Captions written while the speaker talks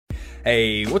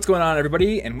Hey, what's going on,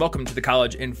 everybody, and welcome to the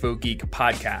College Info Geek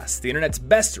podcast, the internet's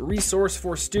best resource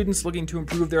for students looking to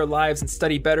improve their lives and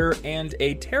study better, and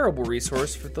a terrible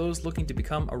resource for those looking to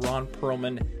become a Ron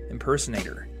Perlman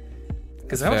impersonator.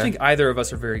 Because I don't think either of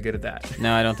us are very good at that.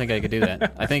 No, I don't think I could do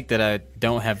that. I think that I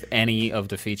don't have any of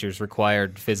the features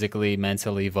required physically,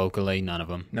 mentally, vocally, none of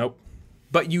them. Nope.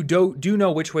 But you do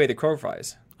know which way the crow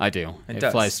flies. I do. It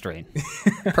does. flies straight.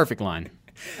 Perfect line.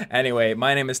 Anyway,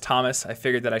 my name is Thomas. I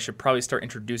figured that I should probably start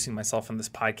introducing myself on this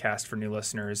podcast for new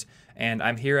listeners. And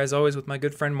I'm here, as always, with my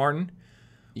good friend Martin.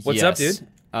 What's up, dude?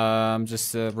 I'm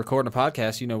just recording a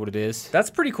podcast. You know what it is.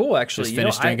 That's pretty cool, actually. Just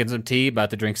finished drinking some tea,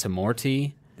 about to drink some more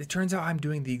tea. It turns out I'm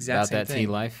doing the exact same thing. About that tea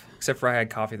life? Except for I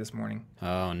had coffee this morning.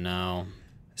 Oh, no.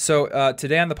 So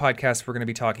today on the podcast, we're going to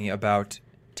be talking about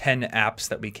 10 apps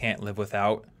that we can't live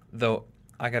without. Though,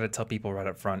 I got to tell people right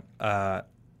up front,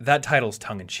 that title's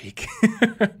tongue-in-cheek.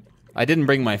 I didn't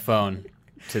bring my phone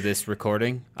to this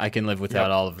recording. I can live without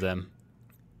all of them.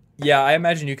 Yeah, I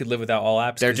imagine you could live without all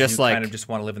apps. They're just kind of just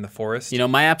want to live in the forest. You know,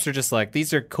 my apps are just like,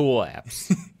 these are cool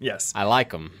apps. Yes. I like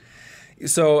them.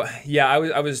 So, yeah,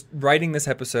 I was writing this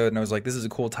episode, and I was like, this is a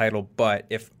cool title, but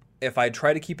if I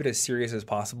try to keep it as serious as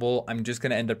possible, I'm just going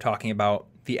to end up talking about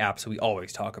the apps we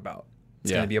always talk about.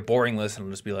 It's going to be a boring list, and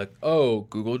it'll just be like, oh,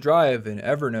 Google Drive and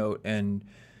Evernote and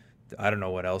I don't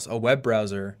know what else. A web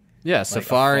browser. Yeah, like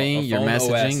Safari, a your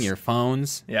messaging, OS. Your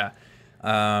phones. Yeah.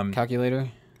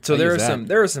 Calculator. So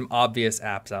there are some obvious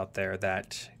apps out there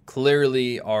that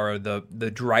clearly are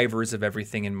the drivers of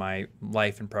everything in my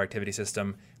life and productivity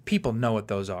system. People know what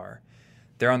those are.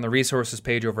 They're on the resources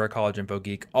page over at College Info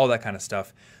Geek, all that kind of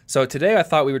stuff. So today I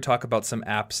thought we would talk about some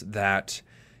apps that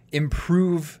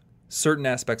improve certain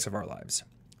aspects of our lives.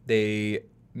 They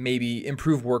maybe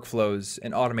improve workflows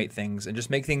and automate things and just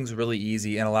make things really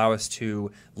easy and allow us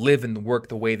to live and work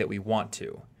the way that we want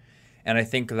to. And I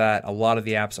think that a lot of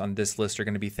the apps on this list are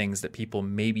going to be things that people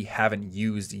maybe haven't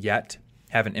used yet,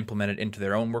 haven't implemented into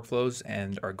their own workflows,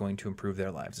 and are going to improve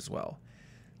their lives as well.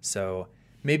 So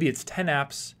maybe it's 10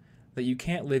 apps that you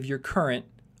can't live your current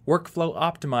workflow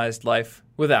optimized life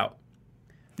without.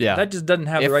 Yeah. That just doesn't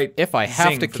have the right If I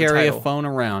have to carry a phone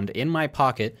around in my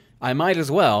pocket, I might as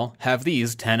well have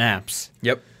these 10 apps.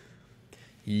 Yep.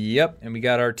 And we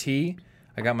got our tea.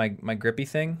 I got my grippy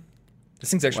thing.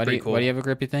 This thing's actually pretty cool. Why do you have a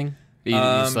grippy thing?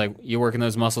 You working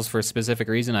those muscles for a specific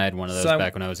reason? I had one of those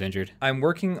back when I was injured. I'm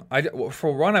working.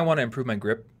 For one, I want to improve my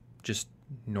grip just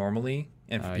normally.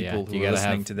 And for people who are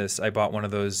listening to this, I bought one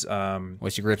of those.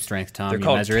 What's your grip strength, Tom? They're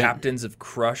called Captains of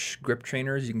Crush grip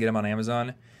trainers. You can get them on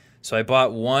Amazon. So I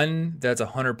bought one that's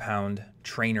 100-pound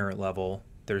trainer level.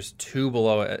 There's two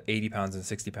below at 80 pounds and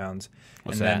 60 pounds.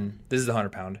 What's that? Then this is the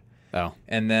 100-pound. Oh.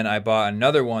 And then I bought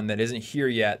another one that isn't here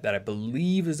yet that I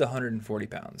believe is 140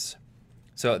 pounds.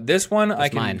 So this one I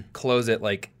can close it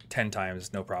like 10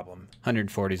 times, no problem.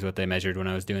 140 is what they measured when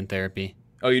I was doing therapy.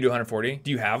 Oh, you do 140? Do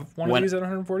you have one of these at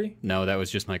 140? No, that was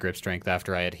just my grip strength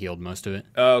after I had healed most of it.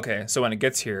 Oh, okay. So when it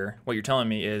gets here, what you're telling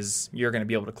me is you're going to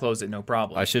be able to close it no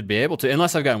problem. I should be able to,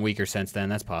 unless I've gotten weaker since then.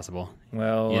 That's possible.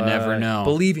 Well, you never know.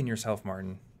 Believe in yourself,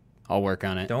 Martin. I'll work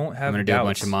on it. Don't have I'm going to do a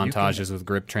bunch of montages with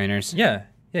grip trainers. Yeah,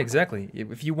 exactly.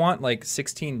 If you want like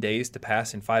 16 days to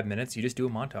pass in 5 minutes, you just do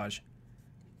a montage.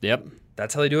 Yep.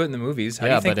 That's how they do it in the movies. How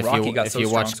do you think Rocky got so strong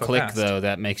so fast? If you watch Click, though,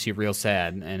 that makes you real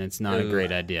sad, and it's not a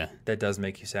great idea. That does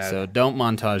make you sad. So don't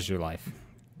montage your life.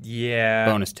 Yeah.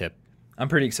 Bonus tip. I'm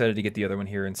pretty excited to get the other one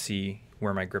here and see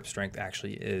where my grip strength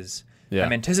actually is. Yeah.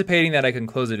 I'm anticipating that I can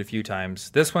close it a few times.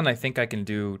 This one, I think I can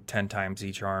do 10 times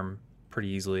each arm pretty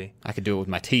easily. I could do it with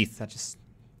my teeth.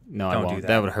 No, I won't. Do that.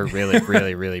 That would hurt really,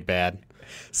 really, really bad.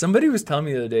 Somebody was telling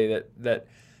me the other day that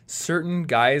certain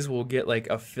guys will get like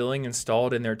a filling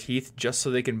installed in their teeth just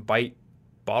so they can bite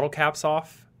bottle caps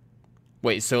off.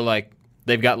 Wait, so like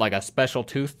they've got like a special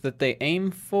tooth that they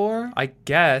aim for? I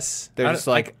guess. They're just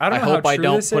like, I hope I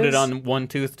don't put it on one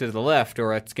tooth to the left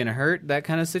or it's going to hurt, that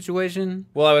kind of situation?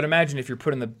 Well, I would imagine if you're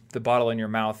putting the bottle in your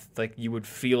mouth, like you would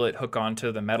feel it hook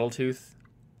onto the metal tooth.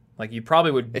 Like you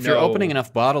probably would If you're opening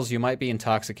enough bottles, you might be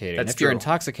intoxicated. That's if true. You're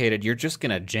intoxicated, you're just going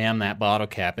to jam that bottle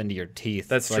cap into your teeth.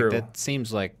 That's true. That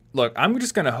seems like Look, I'm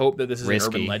just going to hope that this is risky.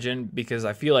 an urban legend because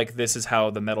I feel like this is how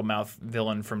the metal mouth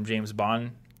villain from James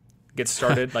Bond gets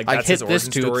started. Like that's his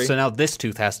origin story. So now this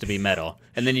tooth has to be metal.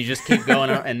 And then you just keep going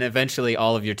and eventually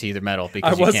all of your teeth are metal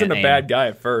because I wasn't a bad guy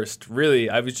at first. Really,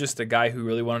 I was just a guy who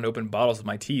really wanted to open bottles with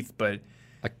my teeth, but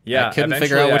I couldn't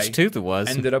figure out which tooth it was.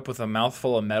 I ended up with a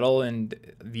mouthful of metal, and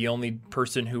the only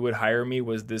person who would hire me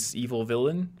was this evil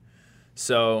villain.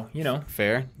 So, you know.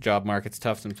 Fair. Job market's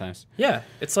tough sometimes. Yeah.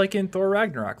 It's like in Thor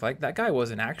Ragnarok. Like, that guy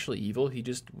wasn't actually evil. He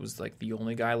just was, like, the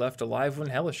only guy left alive when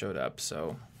Hela showed up.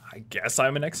 So, I guess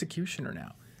I'm an executioner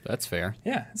now. That's fair.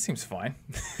 Yeah, it seems fine.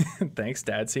 Thanks,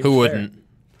 Dad. Seems Who fair. wouldn't?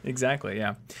 Exactly,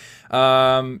 yeah.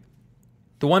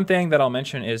 The one thing that I'll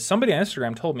mention is somebody on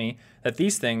Instagram told me that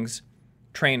these things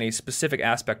train a specific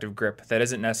aspect of grip that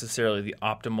isn't necessarily the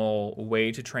optimal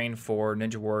way to train for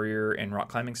Ninja Warrior and rock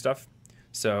climbing stuff.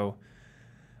 So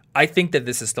I think that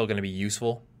this is still going to be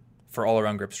useful for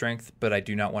all-around grip strength, but I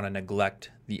do not want to neglect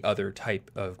the other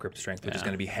type of grip strength, which is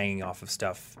going to be hanging off of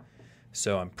stuff.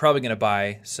 So I'm probably going to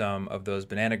buy some of those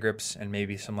banana grips and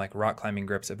maybe some like rock climbing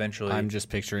grips eventually. I'm just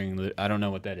picturing. I don't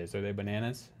know what that is. Are they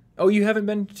bananas? Oh, you haven't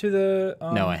been to the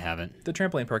No, I haven't. the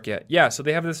trampoline park yet? Yeah, so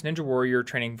they have this Ninja Warrior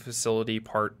training facility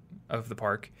part of the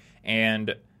park,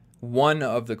 and one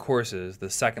of the courses, the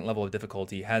second level of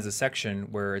difficulty, has a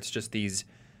section where it's just these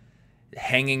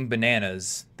hanging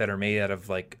bananas that are made out of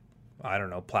like, I don't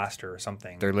know, plaster or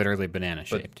something. They're literally banana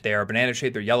But shaped. they are banana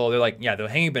shaped. They're yellow. They're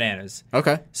hanging bananas.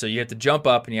 Okay. So you have to jump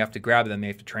up and you have to grab them. You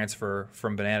have to transfer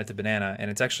from banana to banana,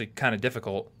 and it's actually kind of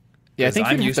difficult. Yeah, I 'cause think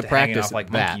I'm you have used to hanging practice off, like,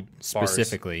 that monkey bars.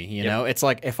 specifically. You Yep. know, it's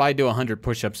like if I do 100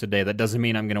 push-ups a day, that doesn't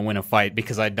mean I'm going to win a fight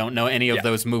because I don't know any of Yeah.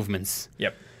 those movements.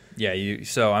 Yep. Yeah.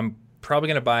 So I'm probably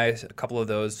gonna buy a couple of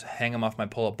those, hang them off my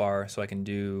pull-up bar so I can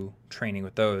do training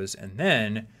with those, and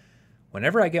then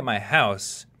whenever I get my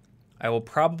house, I will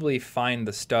probably find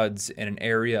the studs in an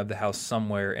area of the house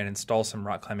somewhere and install some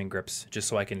rock climbing grips just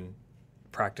so I can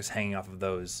practice hanging off of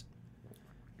those.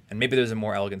 And maybe there's a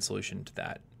more elegant solution to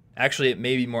that. Actually, it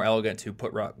may be more elegant to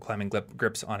put rock climbing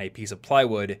grips on a piece of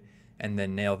plywood and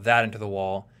then nail that into the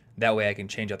wall. That way I can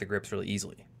change out the grips really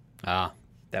easily. Ah,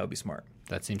 That would be smart.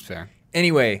 that seems fair.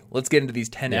 Anyway, let's get into these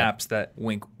 10 Yeah. apps that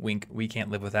wink, wink, we can't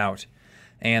live without.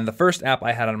 And the first app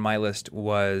I had on my list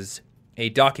was a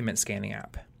document scanning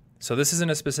app. So this isn't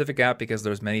a specific app because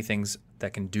there's many things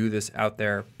that can do this out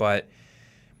there. But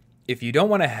if you don't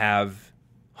want to have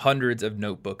hundreds of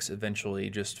notebooks eventually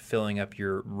just filling up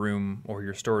your room or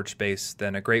your storage space,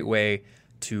 then a great way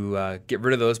to get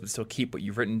rid of those but still keep what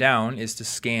you've written down is to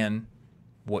scan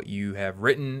what you have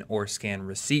written or scan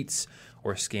receipts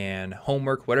or scan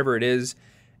homework, whatever it is,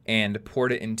 and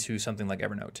port it into something like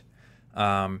Evernote.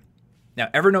 Now,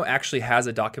 Evernote actually has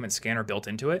a document scanner built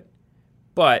into it,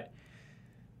 but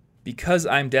because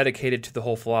I'm dedicated to the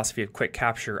whole philosophy of quick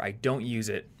capture, I don't use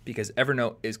it because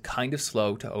Evernote is kind of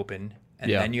slow to open,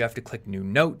 and then you have to click New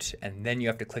Note, and then you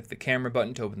have to click the camera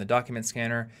button to open the document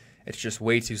scanner. It's just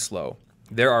way too slow.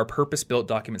 There are purpose-built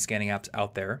document scanning apps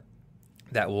out there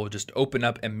that will just open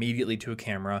up immediately to a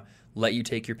camera, let you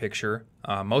take your picture.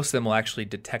 Most of them will actually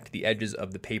detect the edges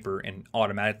of the paper and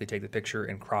automatically take the picture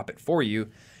and crop it for you.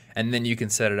 And then you can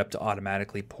set it up to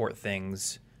automatically port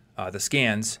things, the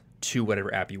scans, to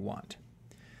whatever app you want.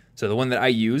 So the one that I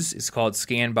use is called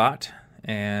ScanBot,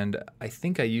 and I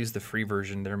think I use the free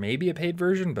version. There may be a paid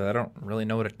version, but I don't really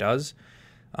know what it does.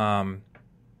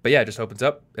 But yeah, it just opens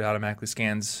up. It automatically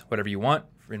scans whatever you want.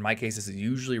 In my case, it's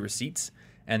usually receipts.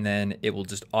 And then it will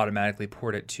just automatically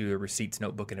port it to a receipts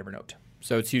notebook in Evernote.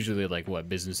 So it's usually like what,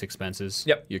 business expenses?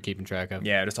 Yep. You're keeping track of?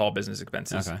 Yeah, just all business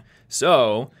expenses. Okay.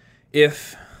 So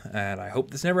if, and I hope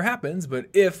this never happens, but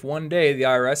if one day the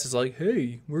IRS is like,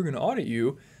 hey, we're going to audit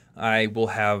you, I will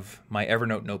have my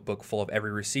Evernote notebook full of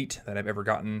every receipt that I've ever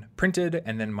gotten printed,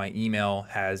 and then my email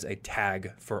has a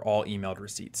tag for all emailed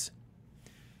receipts.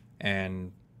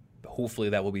 And hopefully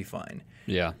that will be fine.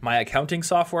 Yeah. My accounting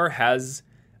software has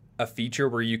a feature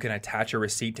where you can attach a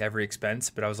receipt to every expense,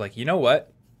 but I was like, you know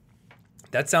what?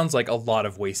 That sounds like a lot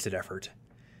of wasted effort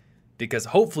because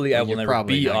hopefully I will never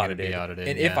be audited.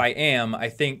 And if I am, I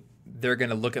think they're going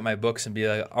to look at my books and be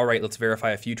like, all right, let's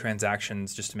verify a few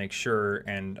transactions just to make sure.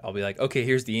 And I'll be like, okay,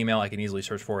 here's the email. I can easily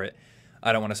search for it.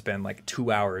 I don't want to spend like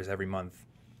 2 hours every month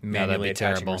manually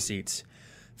attaching receipts.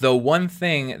 Though one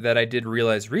thing that I did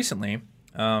realize recently,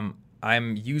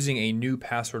 I'm using a new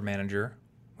password manager,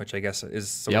 which I guess is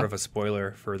sort of a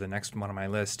spoiler for the next one on my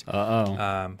list,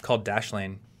 called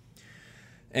Dashlane.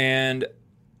 And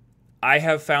I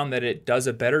have found that it does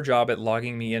a better job at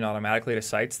logging me in automatically to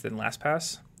sites than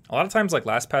LastPass. A lot of times, like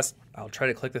LastPass, I'll try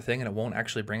to click the thing and it won't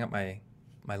actually bring up my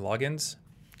logins.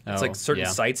 It's like certain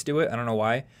sites do it. I don't know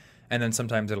why. And then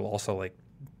sometimes it'll also like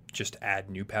just add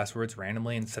new passwords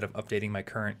randomly instead of updating my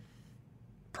current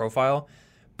profile.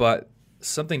 But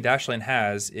something Dashlane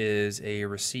has is a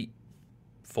receipt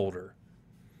folder.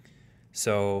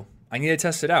 So I need to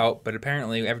test it out, but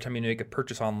apparently every time you make a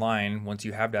purchase online, once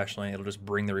you have Dashlane, it'll just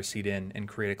bring the receipt in and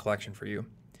create a collection for you.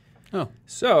 Oh.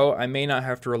 So I may not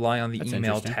have to rely on the That's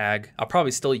email tag. I'll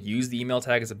probably still use the email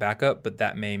tag as a backup, but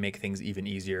that may make things even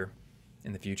easier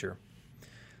in the future.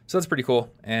 So that's pretty cool,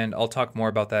 and I'll talk more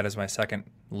about that as my second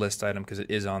list item because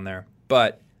it is on there.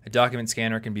 But A document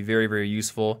scanner can be very, very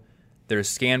useful. There's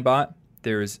ScanBot.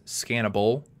 There's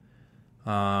Scannable.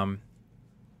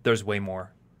 There's way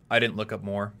more. I didn't look up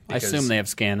more. I assume they have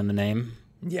scan in the name.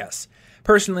 Yes.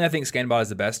 Personally, I think ScanBot is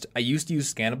the best. I used to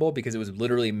use Scannable because it was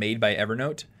literally made by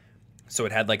Evernote. So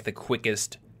it had like the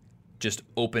quickest just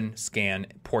open, scan,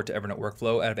 port to Evernote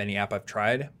workflow out of any app I've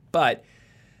tried. But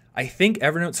I think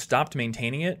Evernote stopped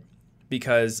maintaining it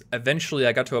because eventually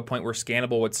I got to a point where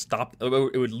Scannable would stop. It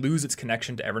would lose its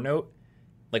connection to Evernote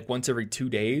like once every 2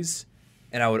 days.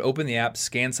 And I would open the app,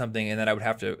 scan something, and then I would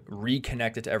have to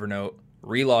reconnect it to Evernote,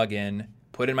 re-log in,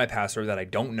 put in my password that I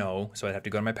don't know. So I'd have to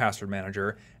go to my password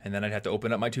manager, and then I'd have to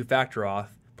open up my two-factor auth,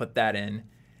 put that in.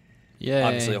 Yeah.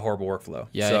 Obviously a horrible workflow.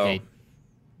 Yeah, So,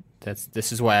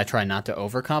 this is why I try not to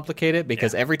overcomplicate it,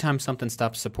 because every time something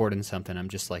stops supporting something, I'm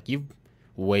just like, you've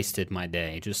wasted my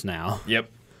day just now.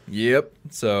 Yep.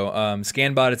 So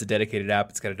ScanBot is a dedicated app.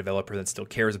 It's got a developer that still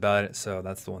cares about it, so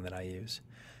that's the one that I use.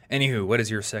 Anywho, what is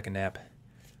your second app,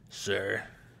 sir?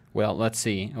 Well, let's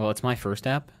see. Well, it's my first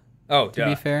app. Oh, To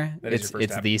be fair, That is your first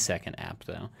it's app. the second app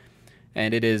though,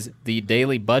 and it is the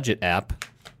Daily Budget app.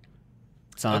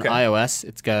 It's on Okay. iOS.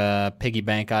 It's got a piggy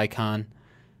bank icon.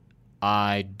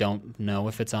 I don't know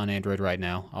if it's on Android right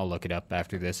now. I'll look it up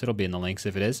after this. It'll be in the links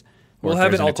if it is. Or We'll if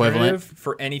have there's an equivalent. alternative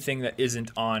for anything that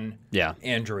isn't on Yeah,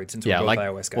 Android since we're yeah. both Like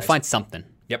iOS guys. we'll find something.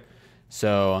 Yep.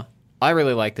 So I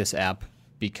really like this app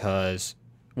because,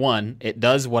 one, it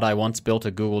does what I once built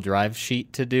a Google Drive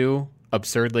sheet to do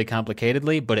absurdly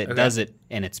complicatedly, but it Okay. does it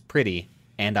and it's pretty,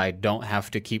 and I don't have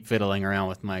to keep fiddling around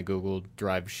with my Google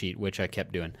Drive sheet, which I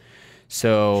kept doing.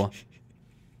 So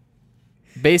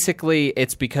basically,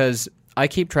 it's because I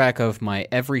keep track of my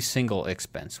every single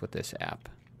expense with this app.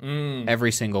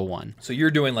 Every single one. So you're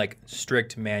doing like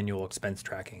strict manual expense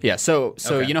tracking. Yeah, so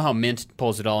Okay. you know how Mint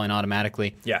pulls it all in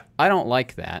automatically? Yeah. I don't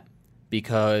like that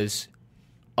because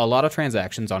a lot of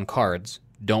transactions on cards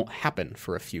don't happen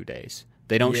for a few days.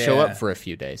 They don't show Yeah. up for a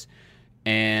few days.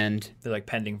 And They're like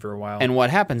pending for a while. what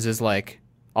happens is like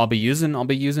I'll be using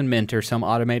Mint or some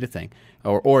automated thing.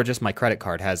 Or just my credit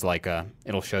card has like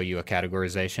it'll show you a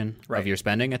categorization Right. of your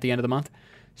spending at the end of the month.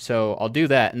 So I'll do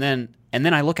that and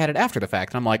then I look at it after the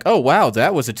fact and I'm like, "Oh wow,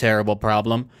 that was a terrible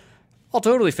problem. I'll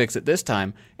totally fix it this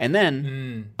time." And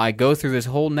then I go through this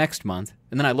whole next month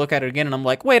and then I look at it again and I'm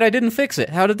like, "Wait, I didn't fix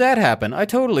it. How did that happen? I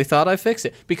totally thought I fixed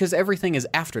it." Because everything is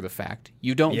after the fact.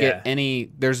 You don't get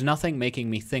there's nothing making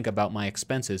me think about my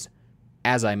expenses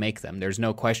as I make them. There's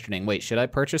no questioning, "Wait, should I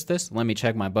purchase this? Let me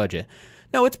check my budget."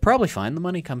 No, it's probably fine. The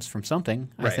money comes from something,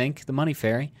 I Right. think. The money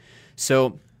fairy.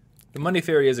 So, The Money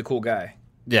Fairy is a cool guy.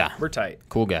 yeah. We're tight.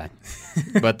 Cool guy.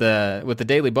 But with the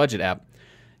Daily Budget app,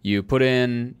 you put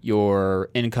in your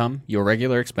income, your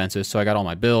regular expenses. So I got all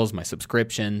my bills, my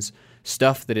subscriptions,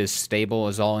 stuff that is stable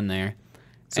is all in there.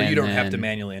 So you And don't have to then-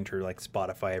 manually enter like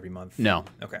Spotify every month. No,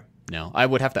 Okay. no. I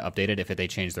would have to update it if they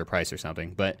change their price or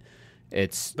something. But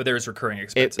it's But there's recurring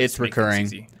expenses. it's to make things recurring.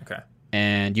 easy. Okay.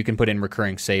 and you can put in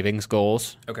recurring savings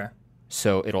goals. Okay.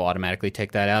 So it'll automatically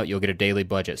take that out. You'll get a daily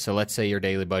budget. So let's say your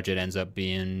daily budget ends up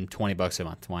being $20 a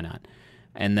month. Why not?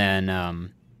 And then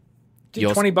Dude,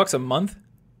 you'll $20 a month?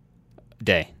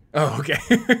 day. Oh, okay.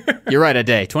 You're right, a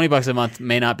day. $20 a month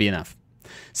may not be enough.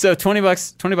 So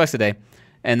 $20 a day.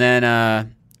 And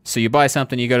then so you buy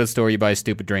something, you go to the store, you buy a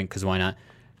stupid drink because why not?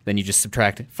 Then you just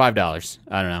subtract $5.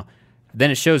 I don't know. Then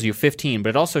it shows you 15, but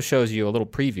it also shows you a little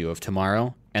preview of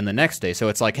tomorrow and the next day. So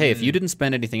it's like, hey, if you didn't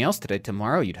spend anything else today,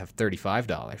 tomorrow you'd have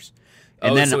 $35.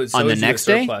 And Oh, then so it on the shows you a next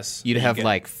day, surplus you'd that you have get.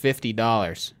 like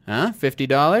 $50. Huh?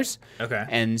 $50? Okay.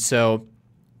 And so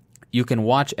you can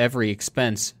watch every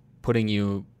expense putting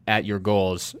you at your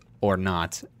goals or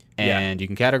not. And you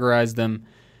can categorize them.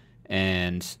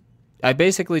 And I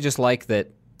basically just like that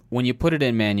when you put it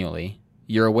in manually,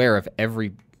 you're aware of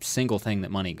every single thing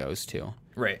that money goes to.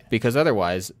 Right. Because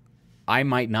otherwise, I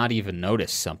might not even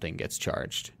notice something gets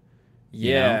charged.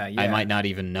 You Yeah, know? I might not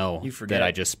even know You forget. that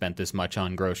I just spent this much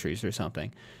on groceries or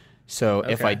something. So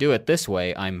if Okay. I do it this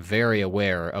way, I'm very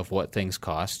aware of what things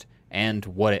cost and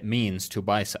what it means to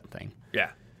buy something. Yeah.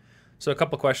 So a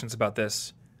couple questions about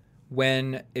this.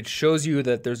 When it shows you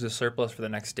that there's a surplus for the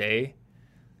next day,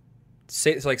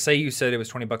 say you said it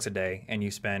was $20 a day and you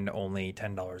spend only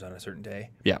 $10 on a certain day.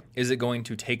 Yeah. Is it going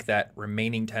to take that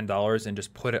remaining $10 and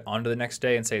just put it onto the next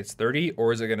day and say it's 30,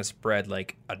 or is it going to spread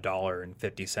like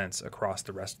 $1.50 across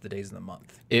the rest of the days in the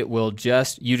month? It will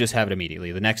you just have it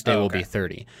immediately. The next day will be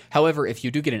 30. However, if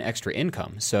you do get an extra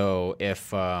income, so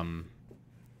if I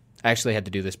actually had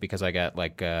to do this because I got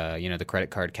like the credit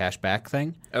card cash back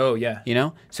thing. Oh yeah.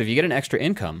 So if you get an extra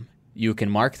income, you can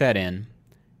mark that in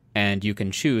and you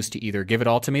can choose to either give it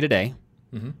all to me today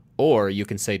Or you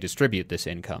can say distribute this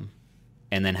income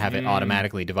and then have it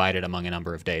automatically divided among a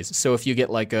number of days. So if you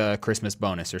get like a Christmas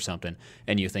bonus or something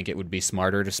and you think it would be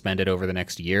smarter to spend it over the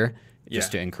next year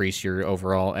just to increase your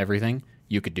overall everything,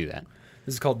 you could do that.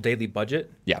 This is called daily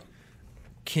budget. Yeah.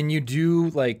 Can you do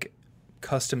like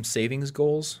custom savings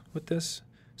goals with this?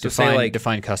 So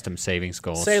Define custom savings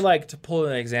goals. Say like, to pull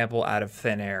an example out of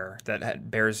thin air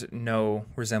that bears no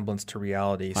resemblance to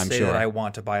reality. I'm say sure. that I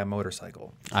want to buy a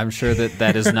motorcycle. I'm sure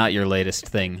that is not your latest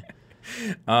thing.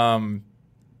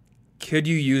 Could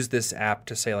you use this app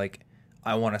to say like,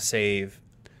 I want to save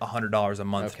 $100 a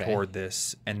month toward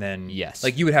this, and then Yes.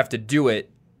 like you would have to do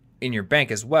it in your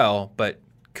bank as well, but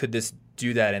could this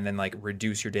do that and then like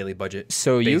reduce your daily budget?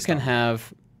 So you based can on-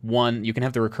 have you can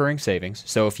have the recurring savings.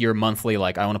 So if you're monthly,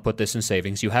 like I want to put this in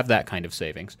savings, you have that kind of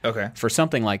savings. Okay. For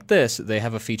something like this, they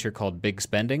have a feature called big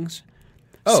spendings.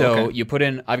 Oh, so okay. you put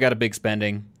in, I've got a big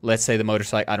spending. Let's say the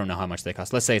motorcycle, I don't know how much they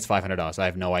cost. Let's say it's $500. I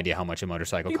have no idea how much a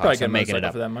motorcycle You could probably costs. get a I'm making it motorcycle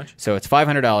up. for that much. So it's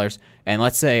 $500, and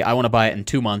let's say I want to buy it in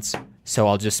 2 months. So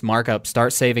I'll just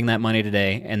start saving that money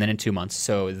today, and then in 2 months.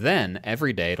 So then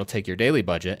every day it'll take your daily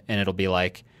budget, and it'll be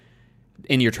like,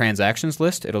 in your transactions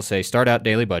list, it'll say start out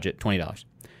daily budget, $20.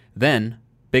 Then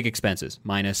big expenses,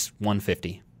 minus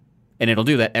 $150. And it'll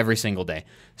do that every single day.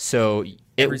 So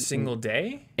Every single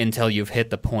day? until you've hit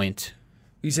the point.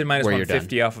 You said minus Where you're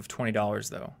 $150 off of $20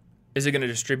 though. Is it going to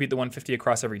distribute the $150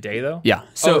 across every day though? Yeah.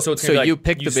 So, so it's gonna be like, you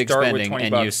pick you the big start with spending 20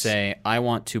 and you bucks. say, I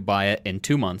want to buy it in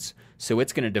 2 months. So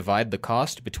it's going to divide the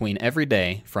cost between every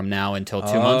day from now until 2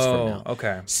 months from now.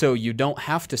 Okay. So you don't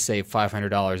have to save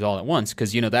 $500 all at once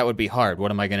because, that would be hard.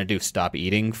 What am I going to do? Stop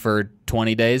eating for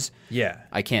 20 days? Yeah.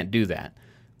 I can't do that.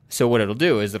 So what it'll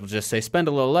do is it'll just say spend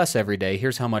a little less every day.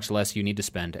 Here's how much less you need to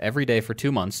spend every day for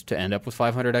 2 months to end up with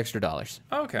 $500 extra.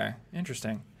 Okay.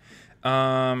 Interesting.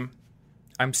 I'm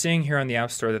seeing here on the App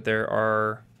Store that there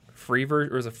are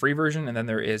there's a free version and then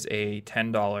there is a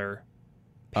 $10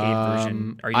 paid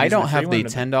version. Are you I using don't have free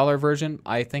the one? $10 version.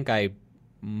 I think I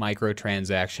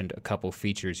microtransactioned a couple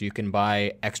features. You can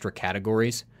buy extra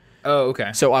categories. Oh,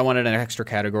 okay. So I wanted an extra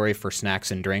category for snacks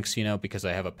and drinks, because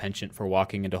I have a penchant for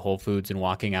walking into Whole Foods and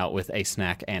walking out with a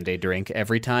snack and a drink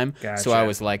every time. So I Gotcha.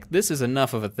 was like, this is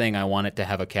enough of a thing. I want it to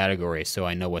have a category so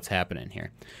I know what's happening here.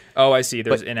 Oh, I see.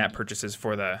 There's in-app purchases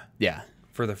for the Yeah.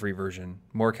 free version.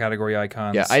 More category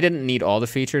icons. Yeah, I didn't need all the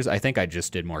features. I think I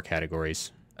just did more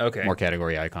categories, Okay. more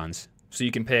category icons. So you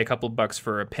can pay a couple bucks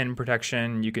for a pin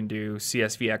protection. You can do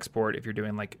CSV export if you're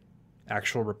doing like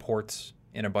actual reports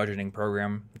in a budgeting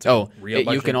program. It's a real you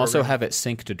budgeting can also program. have it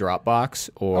sync to Dropbox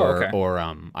or okay.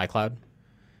 iCloud.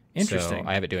 Interesting. So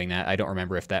I have it doing that. I don't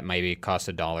remember if that maybe costs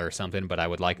 $1 or something, but I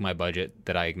would like my budget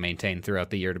that I maintain throughout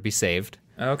the year to be saved.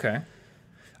 Okay.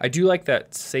 I do like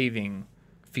that saving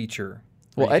feature.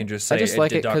 Well, Well, you can just say I just it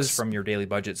like it deducts 'cause- from your daily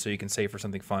budget so you can save for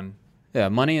something fun. Yeah,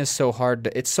 money is so hard.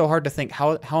 It's so hard to think,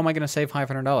 how am I going to save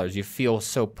 $500? You feel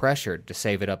so pressured to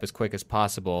save it up as quick as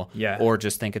possible Yeah. or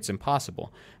just think it's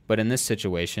impossible. But in this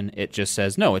situation, it just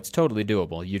says, no, it's totally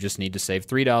doable. You just need to save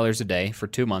 $3 a day for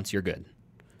 2 months. You're good.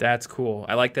 That's cool.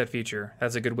 I like that feature.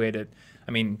 That's a good way to,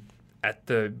 at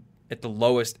the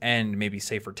lowest end, maybe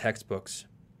save for textbooks,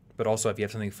 but also if you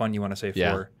have something fun you want to save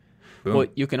Yeah. for. Boom. Well,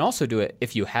 you can also do it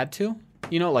if you had to.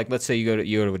 Like let's say you go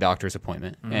to a doctor's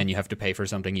appointment and you have to pay for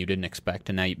something you didn't expect,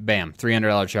 and now bam,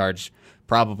 $300 charge,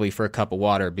 probably for a cup of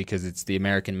water because it's the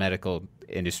American medical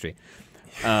industry.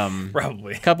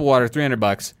 Probably. Cup of water,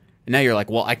 $300. And now you're like,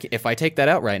 well, if I take that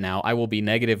out right now, I will be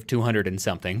negative 200 and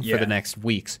something Yeah. for the next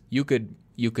weeks. You could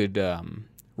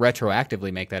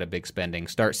retroactively make that a big spending.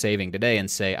 Start saving today and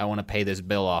say, I want to pay this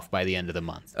bill off by the end of the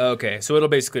month. Okay, so it'll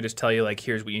basically just tell you, like,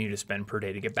 here's what you need to spend per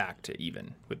day to get back to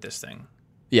even with this thing.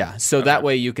 Yeah, so that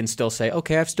way you can still say,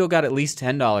 okay, I've still got at least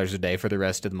 $10 a day for the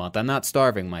rest of the month. I'm not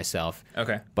starving myself,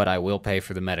 Okay, but I will pay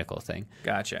for the medical thing.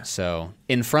 gotcha. So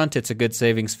in front, it's a good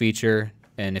savings feature.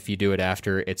 And if you do it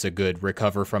after, it's a good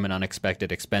recover from an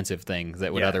unexpected expensive thing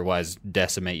that would Yeah. otherwise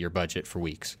decimate your budget for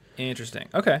weeks. Interesting.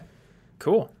 Okay,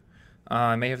 cool.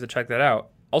 I may have to check that out.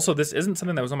 Also, this isn't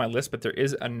something that was on my list, but there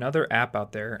is another app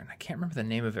out there, and I can't remember the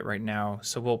name of it right now.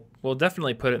 So we'll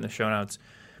definitely put it in the show notes.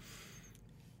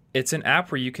 It's an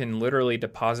app where you can literally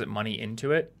deposit money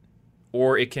into it,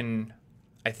 or I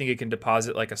think it can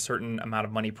deposit like a certain amount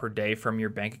of money per day from your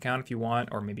bank account if you want,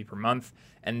 or maybe per month.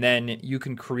 And then you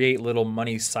can create little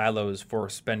money silos for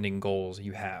spending goals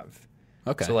you have.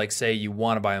 Okay. So like say you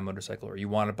want to buy a motorcycle, or you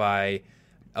want to buy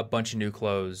a bunch of new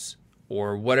clothes,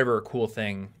 or whatever cool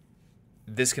thing,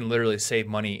 this can literally save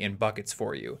money in buckets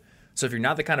for you. So if you're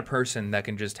not the kind of person that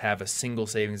can just have a single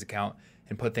savings account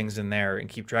and put things in there and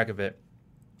keep track of it,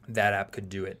 that app could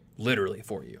do it literally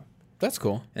for you. That's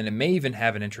cool. And it may even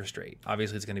have an interest rate.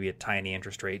 Obviously, it's going to be a tiny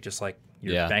interest rate, just like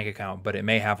your bank account, but it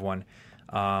may have one.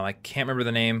 I can't remember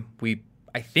the name.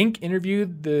 I think,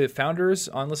 interviewed the founders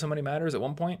on Listen Money Matters at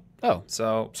one point. Oh.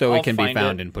 So it can be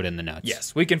found and put in the notes.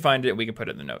 Yes, we can find it. We can put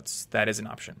it in the notes. That is an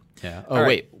option. Yeah. Oh,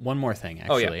 wait. One more thing,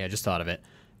 actually. Oh, yeah. I just thought of it.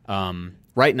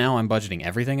 Right now, I'm budgeting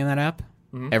everything in that app,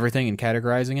 everything and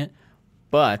categorizing it.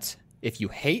 But if you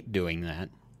hate doing that,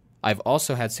 I've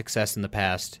also had success in the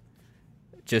past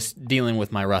just dealing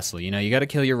with my Russell. You know, you got to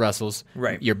kill your Russells.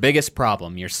 Right. Your biggest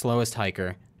problem, your slowest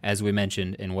hiker, as we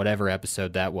mentioned in whatever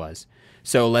episode that was.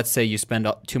 So let's say you spend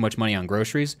too much money on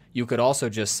groceries. You could also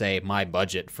just say my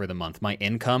budget for the month. My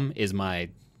income is my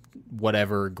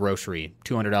whatever grocery,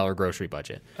 $200 grocery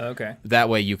budget. Okay. That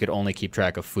way you could only keep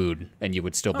track of food and you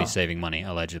would still be saving money,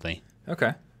 allegedly.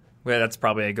 Okay. Well, that's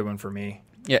probably a good one for me.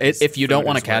 Yeah, if you don't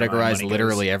want to is where my categorize money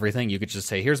literally everything, you could just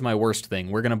say, here's my worst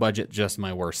thing. We're going to budget just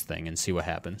my worst thing and see what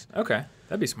happens. Okay.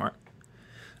 That'd be smart.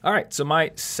 All right, so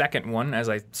my second one, as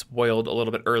I spoiled a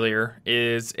little bit earlier,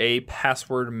 is a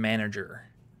password manager.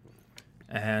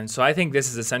 And so I think this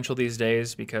is essential these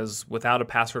days because without a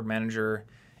password manager,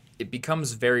 it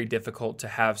becomes very difficult to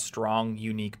have strong,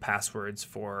 unique passwords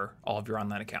for all of your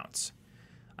online accounts.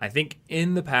 I think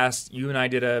in the past, you and I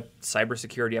did a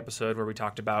cybersecurity episode where we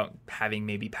talked about having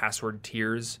maybe password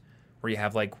tiers where you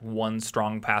have like one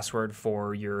strong password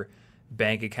for your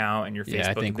bank account and your Facebook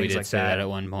I think and we things did like say that. that at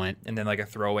one point. And then like a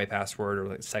throwaway password or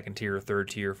like second tier or third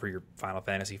tier for your Final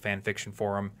Fantasy fan fiction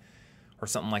forum or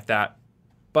something like that.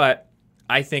 But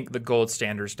I think the gold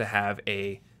standard is to have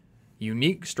a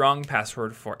unique, strong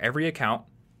password for every account,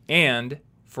 and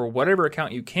for whatever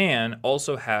account you can,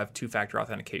 also have two-factor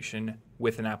authentication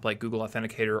with an app like Google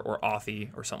Authenticator or Authy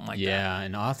or something like that. Yeah,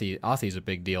 and Authy's a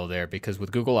big deal there because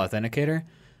with Google Authenticator,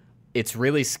 it's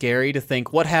really scary to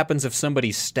think, what happens if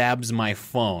somebody stabs my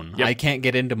phone? Yep. I can't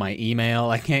get into my email.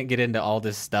 I can't get into all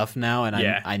this stuff now, and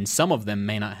and some of them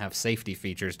may not have safety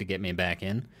features to get me back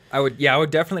in. I would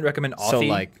definitely recommend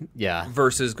Authy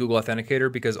versus Google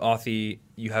Authenticator because Authy,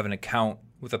 you have an account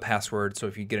with a password, so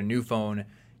if you get a new phone,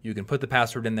 you can put the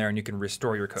password in there and you can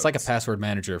restore your codes. It's like a password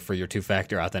manager for your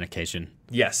two-factor authentication.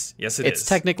 Yes, it is. It's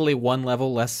technically one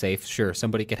level less safe. Sure,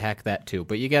 somebody could hack that too,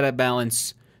 but you got to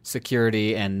balance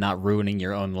security and not ruining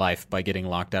your own life by getting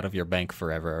locked out of your bank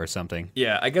forever or something.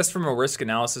 Yeah, I guess from a risk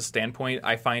analysis standpoint,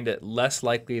 I find it less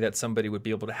likely that somebody would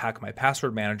be able to hack my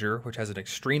password manager, which has an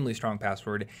extremely strong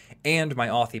password, and my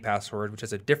Authy password, which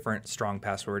has a different strong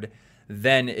password,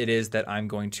 than it is that I'm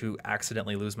going to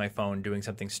accidentally lose my phone doing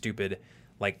something stupid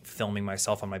like filming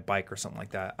myself on my bike or something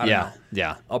like that. I don't know.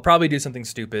 Yeah. I'll probably do something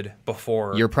stupid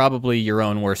before. You're probably your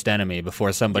own worst enemy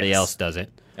before somebody else does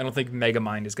it. I don't think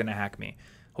Megamind is going to hack me.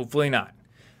 Hopefully not.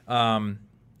 But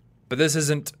this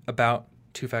isn't about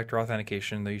two-factor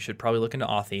authentication, though you should probably look into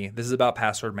Authy. This is about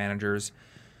password managers.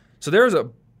 So there's a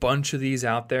bunch of these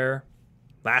out there.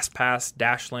 LastPass,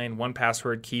 Dashlane,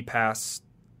 1Password, KeePass.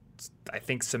 I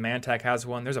think Symantec has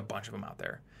one. There's a bunch of them out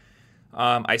there.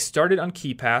 I started on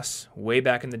KeePass way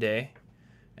back in the day,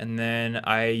 and then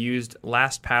I used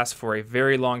LastPass for a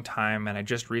very long time, and I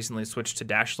just recently switched to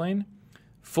Dashlane.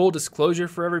 Full disclosure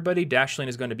for everybody, Dashlane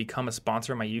is going to become a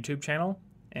sponsor of my YouTube channel,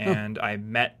 and I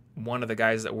met one of the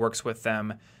guys that works with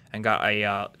them and got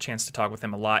a chance to talk with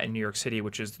him a lot in New York City,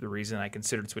 which is the reason I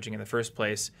considered switching in the first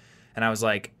place. And I was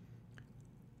like,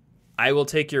 I will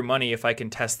take your money if I can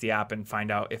test the app and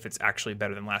find out if it's actually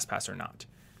better than LastPass or not.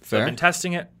 So I've been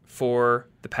testing it for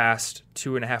the past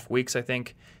 2.5 weeks, I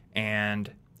think,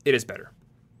 and it is better.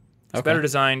 It's better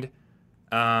designed.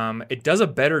 It does a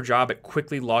better job at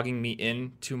quickly logging me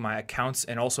into my accounts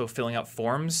and also filling out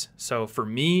forms. So for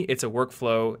me, it's a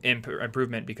workflow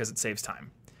improvement because it saves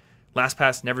time.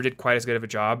 LastPass never did quite as good of a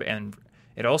job, and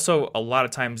it also a lot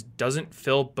of times doesn't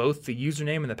fill both the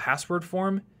username and the password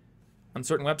form on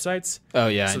certain websites. Oh,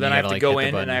 yeah. So then I have to go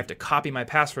in and I have to copy my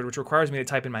password, which requires me to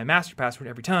type in my master password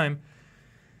every time.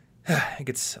 It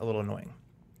gets a little annoying.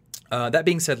 That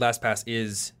being said, LastPass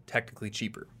is technically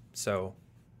cheaper. So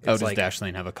does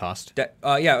Dashlane have a cost?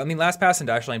 Yeah, I mean, LastPass and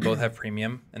Dashlane both have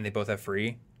premium, and they both have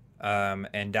free.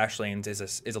 And Dashlane's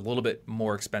is a little bit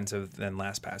more expensive than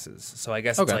LastPass's. So I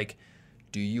guess it's like,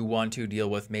 do you want to deal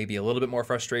with maybe a little bit more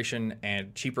frustration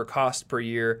and cheaper cost per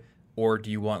year, or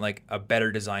do you want like a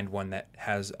better designed one that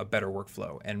has a better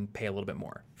workflow and pay a little bit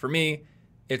more? For me,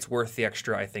 it's worth the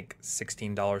extra, I think,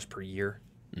 $16 per year.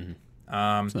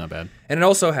 Mm-hmm. It's not bad. And it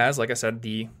also has, like I said,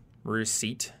 the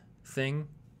receipt thing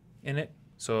in it.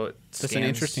 So it scans, that's an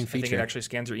interesting feature. I think it actually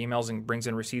scans your emails and brings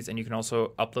in receipts, and you can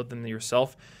also upload them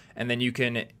yourself. And then you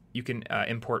can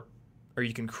import, or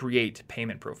you can create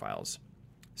payment profiles.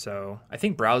 So I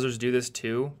think browsers do this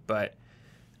too, but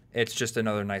It's just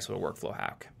another nice little workflow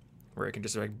hack where it can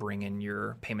just like bring in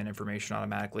your payment information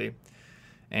automatically.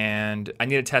 And I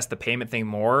need to test the payment thing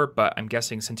more, but I'm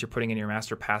guessing since you're putting in your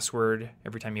master password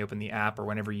every time you open the app or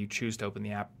whenever you choose to open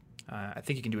the app, I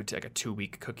think you can do it to like a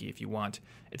 2-week cookie if you want.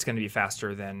 It's going to be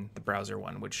faster than the browser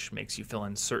one, which makes you fill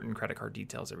in certain credit card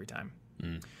details every time.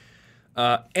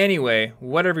 Anyway,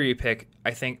 whatever you pick,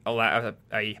 I think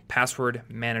a password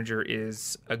manager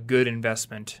is a good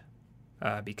investment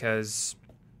because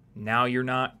now you're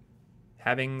not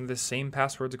having the same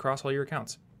passwords across all your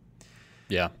accounts.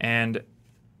 Yeah. And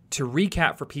to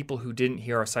recap for people who didn't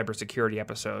hear our cybersecurity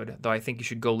episode, though I think you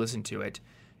should go listen to it,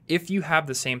 if you have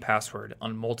the same password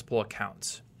on multiple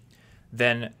accounts,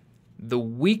 then the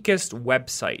weakest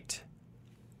website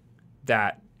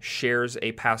that shares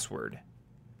a password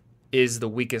is the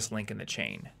weakest link in the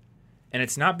chain. And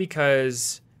it's not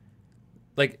because,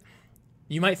 like,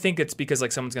 you might think it's because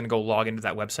like someone's going to go log into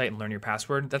that website and learn your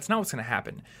password. That's not what's going to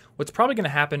happen. What's probably going to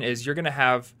happen is you're going to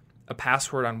have a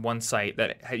password on one site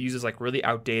that uses like really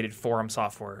outdated forum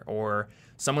software, or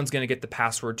someone's going to get the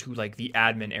password to like the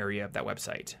admin area of that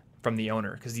website from the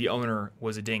owner because the owner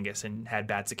was a dingus and had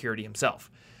bad security himself.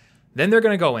 Then they're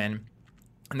going to go in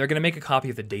and they're going to make a copy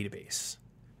of the database.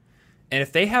 And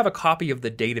if they have a copy of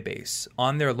the database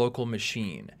on their local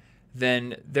machine,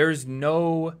 then there's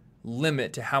no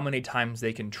limit to how many times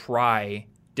they can try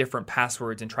different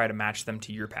passwords and try to match them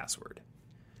to your password.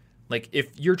 Like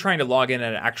if you're trying to log in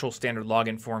at an actual standard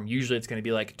login form, usually it's going to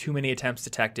be like too many attempts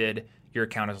detected, your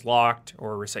account is locked,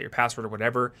 or reset your password or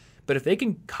whatever. But if they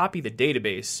can copy the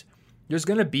database, there's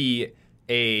going to be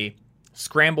a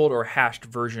scrambled or hashed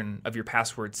version of your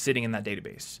password sitting in that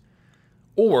database.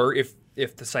 Or if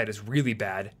the site is really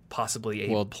bad, possibly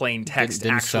a plain text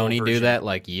didn't actual Sony version. do that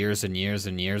like years and years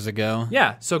and years ago?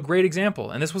 Yeah, so great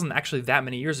example. And this wasn't actually that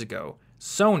many years ago.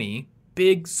 Sony,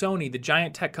 big Sony, the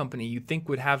giant tech company you'd think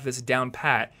would have this down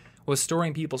pat, was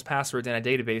storing people's passwords in a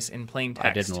database in plain text.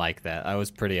 I didn't like that. I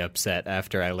was pretty upset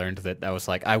after I learned that. I was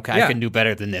like, I can do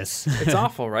better than this. It's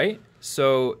awful, right?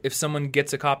 So if someone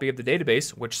gets a copy of the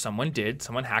database, which someone did,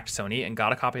 someone hacked Sony and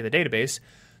got a copy of the database,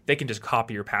 they can just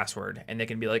copy your password and they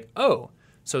can be like, oh,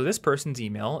 so this person's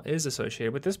email is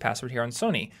associated with this password here on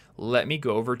Sony. Let me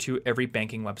go over to every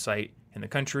banking website in the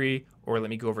country, or let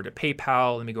me go over to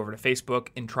PayPal, let me go over to Facebook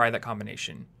and try that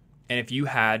combination. And if you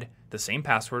had the same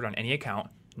password on any account,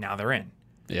 now they're in.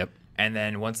 Yep. And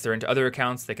then once they're into other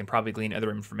accounts, they can probably glean other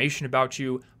information about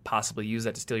you, possibly use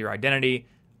that to steal your identity.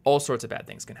 All sorts of bad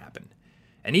things can happen.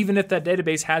 And even if that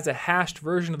database has a hashed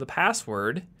version of the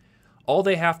password, all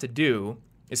they have to do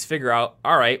is figure out,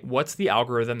 all right, what's the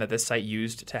algorithm that this site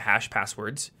used to hash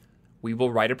passwords? We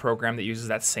will write a program that uses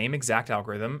that same exact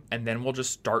algorithm, and then we'll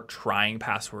just start trying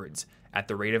passwords at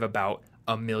the rate of about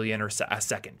 1 million or a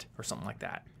second or something like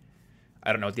that.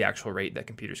 I don't know what the actual rate that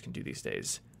computers can do these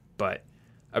days, but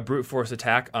a brute force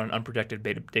attack on an unprotected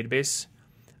database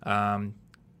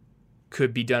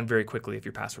could be done very quickly if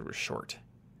your password was short.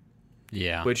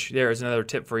 Yeah. Which there is another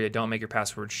tip for you. Don't make your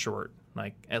password short,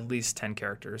 like at least 10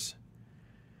 characters.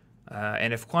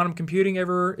 And if quantum computing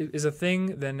ever is a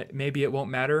thing, then maybe it won't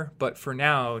matter. But for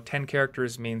now, 10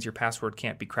 characters means your password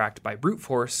can't be cracked by brute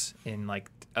force in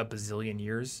like a bazillion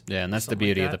years. Yeah, and that's the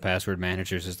beauty of the password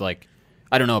managers is like,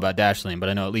 I don't know about Dashlane, but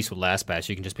I know at least with LastPass,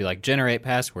 you can just be like, generate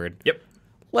password. Yep.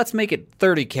 Let's make it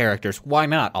 30 characters. Why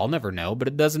not? I'll never know, but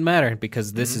it doesn't matter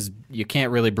because this is, you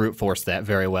can't really brute force that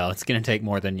very well. It's going to take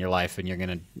more than your life, and you're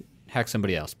going to hack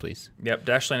somebody else, please. Yep,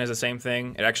 Dashlane has the same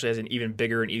thing. It actually has an even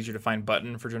bigger and easier to find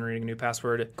button for generating a new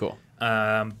password. Cool.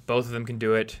 Both of them can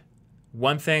do it.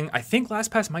 One thing, I think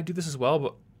LastPass might do this as well,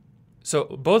 but so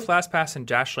both LastPass and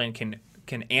Dashlane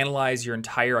can analyze your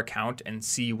entire account and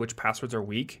see which passwords are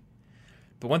weak.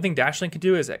 But one thing Dashlane can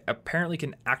do is it apparently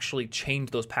can actually change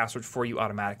those passwords for you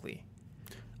automatically.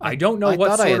 I don't know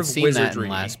what sort of wizardry. I thought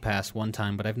I had seen that in LastPass one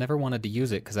time, but I've never wanted to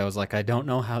use it because I was like, I don't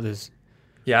know how this.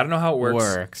 Yeah, I don't know how it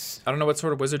works. I don't know what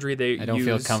sort of wizardry they use. I don't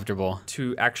feel comfortable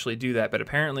to actually do that, but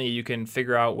apparently you can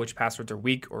figure out which passwords are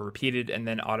weak or repeated and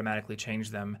then automatically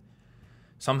change them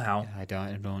somehow. I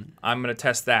don't. I'm going to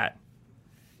test that.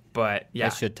 But yeah. I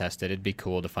should test it. It'd be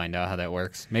cool to find out how that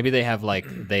works. Maybe they have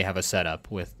a setup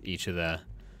with each of the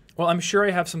Well, I'm sure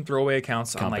I have some throwaway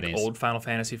accounts companies on like old Final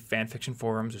Fantasy fan fiction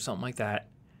forums or something like that.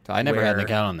 So I never had an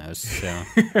account on those. So.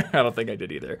 I don't think I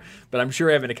did either. But I'm sure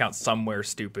I have an account somewhere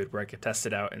stupid where I could test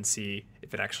it out and see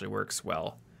if it actually works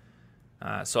well.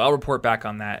 So I'll report back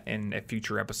on that in a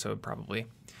future episode probably.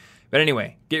 But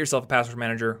anyway, get yourself a password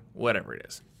manager, whatever it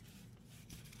is.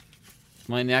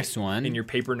 My next one in your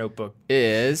paper notebook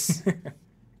is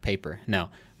paper. No,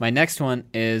 my next one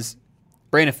is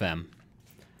Brain FM.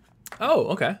 Oh,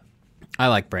 okay. I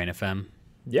like Brain FM.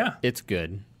 Yeah. It's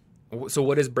good. So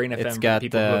what is Brain FM for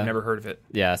people who have never heard of it?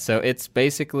 Yeah, so it's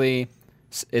basically,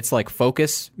 it's like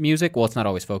focus music. Well, it's not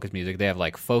always focus music. They have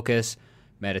like focus,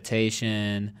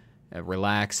 meditation,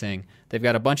 relaxing. They've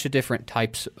got a bunch of different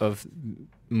types of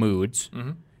moods,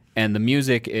 and the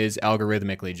music is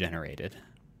algorithmically generated.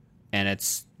 And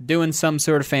it's doing some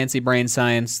sort of fancy brain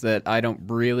science that I don't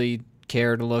really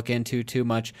care to look into too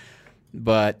much.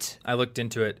 But I looked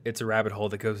into it. It's a rabbit hole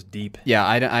that goes deep. yeah,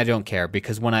 I don't care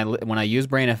because when I use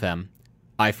Brain FM,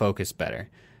 I focus better.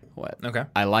 Okay.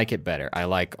 I like it better. I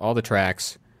like all the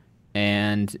tracks,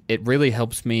 and it really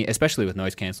helps me, especially with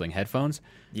noise canceling headphones.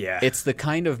 Yeah. It's the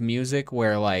kind of music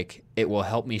where like it will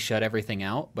help me shut everything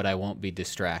out, but I won't be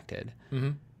distracted.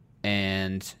 Mm-hmm.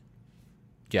 And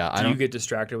yeah, Do you get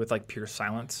distracted with like pure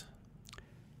silence?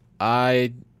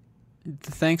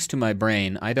 Thanks to my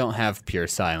brain, I don't have pure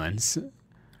silence.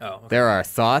 Oh, okay. There are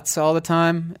thoughts all the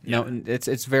time. Yeah. No,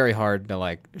 it's very hard to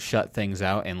like shut things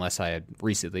out unless I had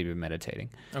recently been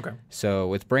meditating. Okay. So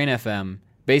with Brain FM,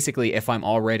 basically if I'm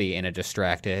already in a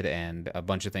distracted and a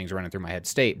bunch of things running through my head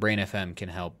state, Brain FM can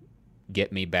help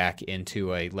get me back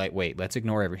into a wait, let's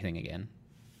ignore everything again.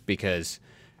 Because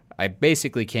I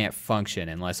basically can't function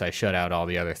unless I shut out all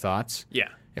the other thoughts. Yeah.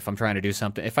 If I'm trying to do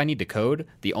something, if I need to code,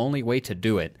 the only way to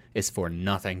do it is for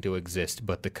nothing to exist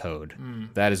but the code.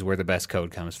 That is where the best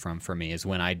code comes from for me, is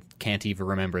when I can't even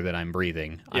remember that I'm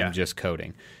breathing. Yeah. I'm just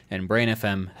coding. And Brain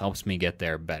FM helps me get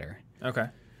there better. Okay.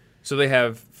 So they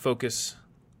have focus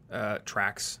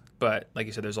tracks, but like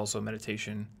you said, there's also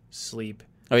meditation, sleep.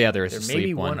 Oh, yeah, there's There a may sleep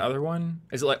be one. one other one.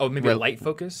 Is it like, maybe a light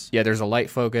focus? Yeah, there's a light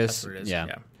focus. That's what it is.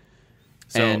 Yeah.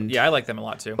 So, And- I like them a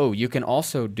lot too. Oh, you can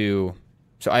also do.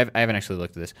 So I haven't actually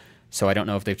looked at this, so I don't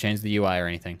know if they've changed the UI or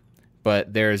anything.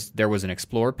 But there was an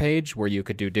explore page where you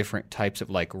could do different types of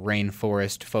like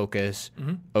rainforest focus,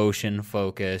 ocean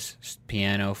focus,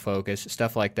 piano focus,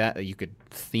 stuff like that. That you could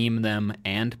theme them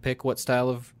and pick what style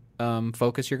of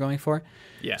focus you're going for.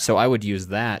 Yeah. So I would use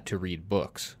that to read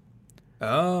books.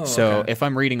 Oh. So okay. if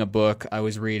I'm reading a book, I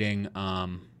was reading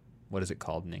what is it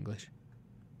called in English?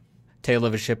 Tale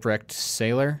of a Shipwrecked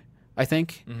Sailor, I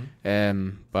think,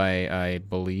 by, I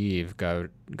believe,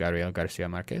 Gabriel Garcia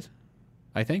Marquez,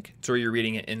 I think. So you're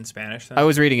reading it in Spanish then? I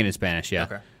was reading it in Spanish, yeah.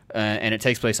 Okay. And it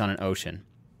takes place on an ocean.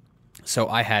 So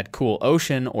I had cool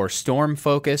ocean or storm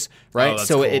focus, right? that's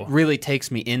So cool. it really takes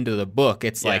me into the book.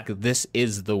 It's Yeah. like, this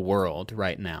is the world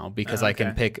right now, because I can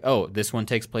okay. pick, this one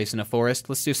takes place in a forest.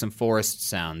 Let's do some forest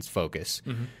sounds focus.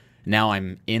 Mm-hmm. Now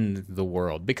I'm in the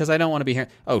world, because I don't want to be here.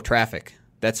 Oh, traffic.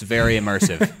 That's very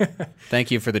immersive.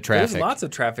 Thank you for the traffic. There's lots of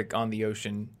traffic on the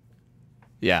ocean.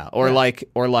 Yeah, or like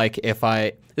if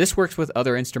this works with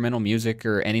other instrumental music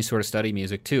or any sort of study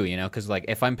music too, because like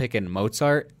if I'm picking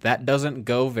Mozart, that doesn't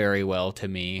go very well to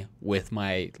me with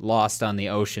my Lost on the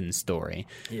Ocean story.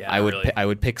 Yeah, I would really. I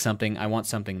would pick something. I want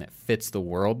something that fits the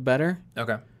world better.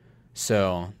 Okay.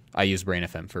 So I use Brain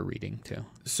FM for reading too.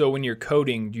 So when you're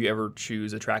coding, do you ever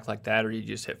choose a track like that, or do you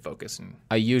just hit focus and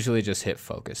I usually just hit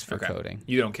focus for okay. coding.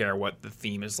 You don't care what the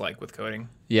theme is like with coding?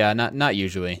 Yeah, not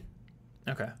usually.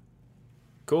 Okay.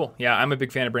 Cool. Yeah, I'm a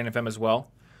big fan of Brain FM as well.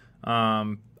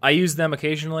 I use them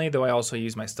occasionally, though I also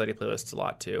use my study playlists a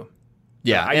lot too.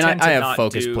 Yeah, I and tend to I have not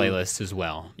focus do- playlists as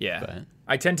well. Yeah. But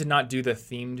I tend to not do the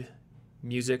themed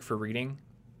music for reading,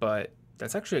 but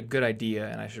that's actually a good idea,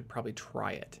 and I should probably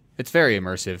try it. it's very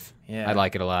immersive. Yeah. I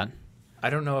like it a lot. I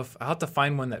don't know if I'll have to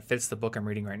find one that fits the book I'm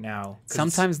reading right now. 'cause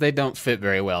Sometimes they don't fit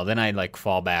very well. Then I like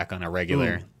fall back on a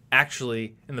regular.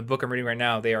 actually, in the book I'm reading right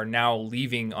now, they are now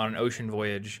leaving on an ocean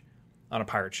voyage on a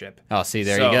pirate ship. Oh, see,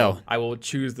 there So you go. I will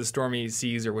choose the Stormy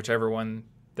Seas or whichever one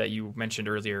that you mentioned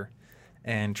earlier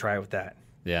and try it with that.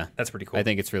 Yeah. That's pretty cool. I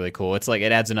think it's really cool. It's like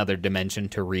it adds another dimension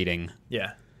to reading.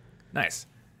 Yeah. Nice.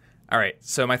 All right.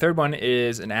 So my third one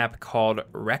is an app called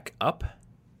Rec Up.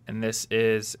 And this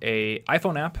is a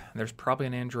iPhone app. There's probably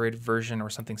an Android version or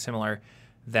something similar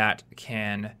that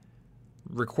can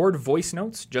record voice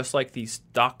notes just like the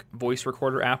stock voice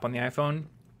recorder app on the iPhone.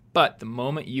 But the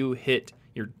moment you hit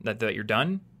that you're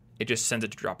done, it just sends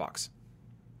it to Dropbox.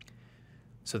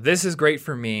 So this is great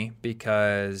for me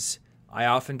because I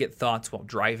often get thoughts while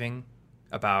driving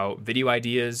about video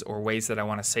ideas or ways that I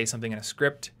want to say something in a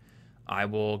script. I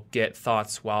will get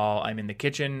thoughts while I'm in the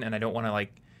kitchen and I don't want to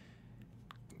like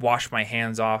wash my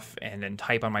hands off and then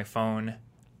type on my phone.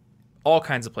 All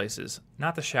kinds of places.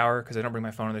 Not the shower, because I don't bring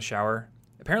my phone in the shower.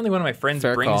 Apparently one of my friends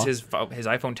Fair brings call. his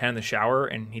iPhone 10 in the shower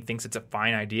and he thinks it's a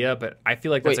fine idea, but I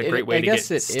feel like that's a great way I to guess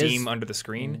get it steam is under the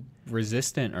screen.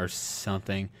 Resistant or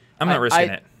something. I'm not risking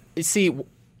it. See,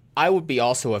 I would be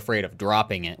also afraid of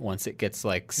dropping it once it gets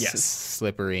like Yes.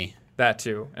 slippery. That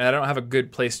too. And I don't have a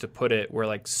good place to put it where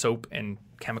like soap and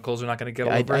chemicals are not going to get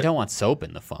all over I it. don't want soap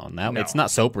in the phone. No. It's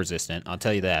not soap resistant, I'll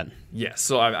tell you that. Yes.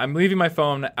 So I'm leaving my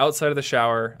phone outside of the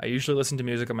shower. I usually listen to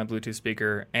music on my Bluetooth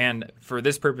speaker. And for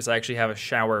this purpose, I actually have a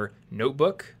shower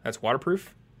notebook that's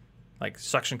waterproof, like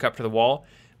suction cup to the wall.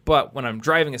 But when I'm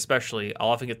driving especially, I'll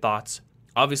often get thoughts.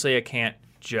 Obviously, I can't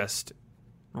just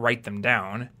write them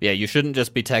down. Yeah, you shouldn't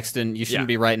just be texting. You shouldn't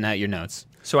be writing out your notes.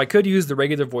 So I could use the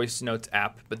regular voice notes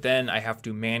app, but then I have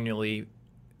to manually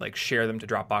like share them to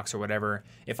Dropbox or whatever.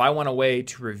 If I want a way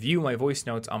to review my voice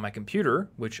notes on my computer,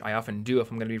 which I often do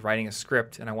if I'm going to be writing a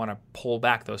script and I want to pull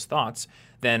back those thoughts,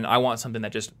 then I want something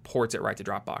that just ports it right to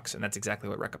Dropbox, and that's exactly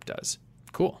what Rekup does.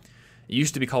 Cool. It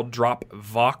used to be called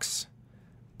Dropvox,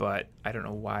 but I don't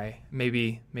know why.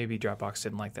 Maybe Dropbox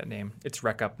didn't like that name. It's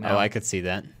Rekup now. Oh, I could see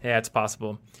that. Yeah, it's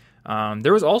possible.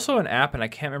 There was also an app, and I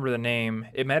can't remember the name.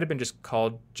 It might have been just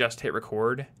called Just Hit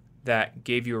Record that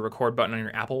gave you a record button on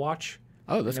your Apple Watch.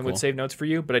 Oh, that's and it cool. would save notes for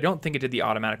you, but I don't think it did the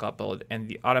automatic upload, and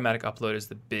the automatic upload is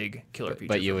the big killer feature.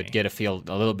 But you for would me. get a feel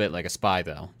a little bit like a spy,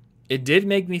 though. It did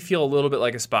make me feel a little bit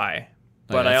like a spy, Oh,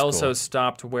 but I that's also cool.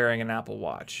 stopped wearing an Apple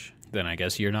Watch. Then I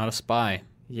guess you're not a spy.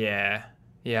 Yeah,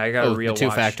 I got a real the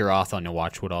watch. two-factor auth on your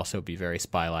watch would also be very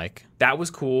spy-like. That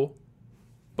was cool,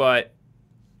 but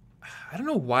I don't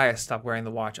know why I stopped wearing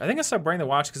the watch. I think I stopped wearing the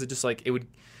watch because it just like it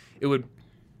would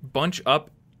bunch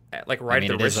up at, like right at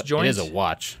the wrist joint. It is a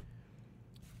watch.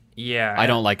 Yeah, I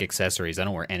don't like accessories. I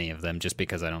don't wear any of them just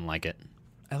because I don't like it.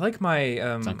 I like my.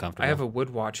 It's uncomfortable. I have a wood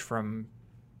watch from.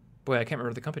 Boy, I can't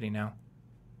remember the company now.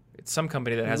 It's some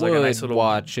company that has like a nice little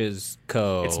Watches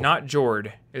Co. It's not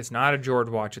Jord. It's not a Jord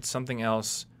watch. It's something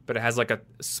else, but it has like a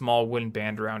small wooden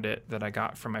band around it that I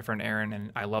got from my friend Aaron,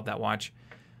 and I love that watch.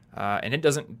 And it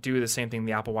doesn't do the same thing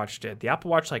the Apple Watch did. The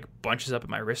Apple Watch like bunches up at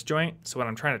my wrist joint, so when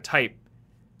I'm trying to type,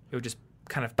 it would just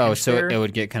kind of pinch so there. it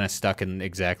would get kind of stuck in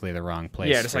exactly the wrong place.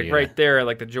 Yeah, just for like you right there,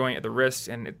 like the joint at the wrist,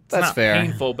 and it's That's not fair.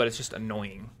 painful, but it's just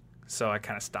annoying. So I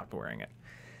kind of stopped wearing it.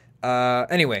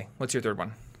 Anyway, what's your third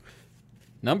one?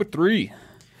 Number 3.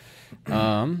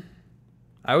 I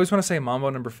always want to say Mambo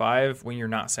number 5 when you're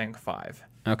not saying 5.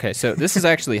 Okay, so this is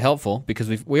actually helpful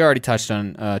because we already touched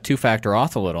on two-factor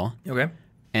auth a little, Okay.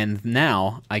 and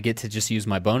now I get to just use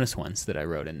my bonus ones that I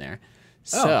wrote in there. Oh.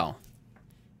 So,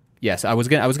 yes, I was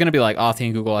gonna be like Authy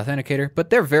and Google Authenticator, but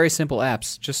they're very simple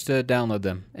apps. Just download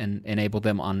them and enable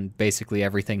them on basically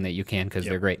everything that you can because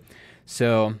they're great.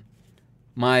 So,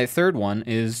 my third one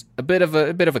is a bit of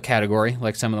a category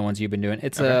like some of the ones you've been doing.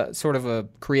 It's a sort of a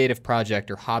creative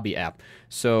project or hobby app.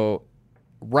 So,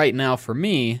 right now for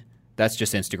me, that's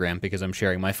just Instagram because I'm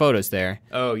sharing my photos there.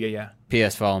 Oh, yeah.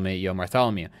 P.S. Follow me, Yo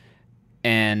Bartholomew.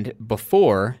 And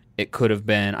before, it could have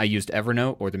been I used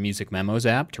Evernote or the Music Memos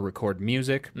app to record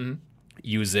music. Mm-hmm.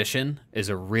 Musician is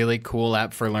a really cool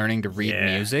app for learning to read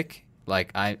music. Like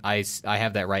I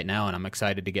have that right now, and I'm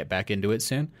excited to get back into it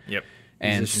soon. Yep.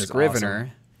 And Musician is Scrivener.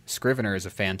 awesome. Scrivener is a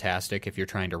fantastic if you're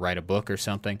trying to write a book or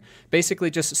something.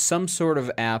 Basically, just some sort of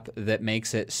app that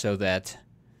makes it so that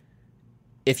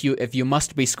if you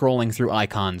must be scrolling through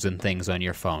icons and things on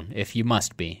your phone, if you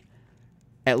must be,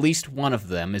 at least one of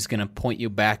them is going to point you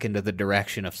back into the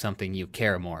direction of something you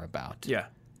care more about. Yeah.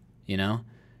 You know?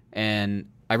 And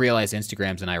I realize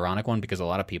Instagram's an ironic one because a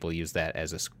lot of people use that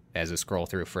as a scroll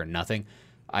through for nothing.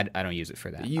 I don't use it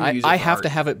for that. You use it I for have art. to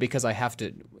have it because I have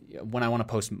to when I want to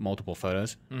post multiple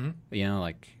photos. Mm-hmm. You know,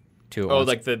 like two. At Oh, once.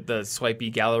 like the swipey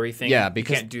gallery thing? Yeah, you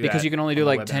because can't do because that you can only do on the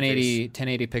like web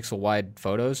 1080 pixel wide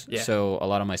photos. Yeah. So a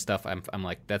lot of my stuff, I'm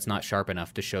like that's not sharp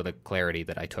enough to show the clarity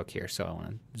that I took here. So I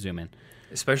want to zoom in.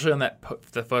 interface. Especially on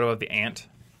the photo of the ant.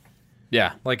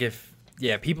 Yeah, Like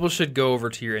people should go over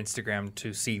to your Instagram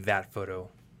to see that photo.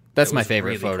 that's It my was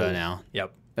favorite really photo cool. now.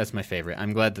 Yep. That's my favorite.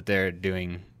 I'm glad that they're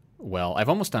doing well. I've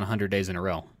almost done 100 days in a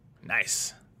row,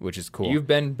 Nice. which is cool. You've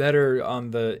been better on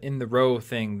the in the row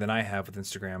thing than I have with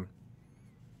Instagram.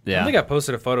 I yeah, don't think I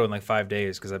posted a photo in like 5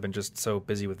 days because I've been just so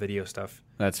busy with video stuff.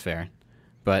 that's fair.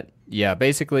 But yeah,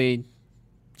 basically,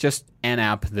 just an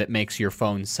app that makes your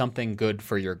phone something good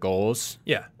for your goals,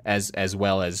 Yeah. as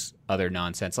well as other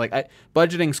nonsense. Like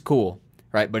budgeting's cool,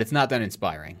 right? But it's not that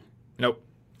inspiring.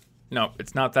 Nope,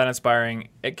 it's not that inspiring.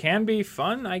 It can be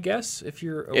fun, I guess, if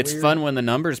you're a It's weird- fun when the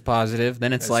number's positive.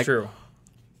 Then it's That's like, true.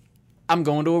 I'm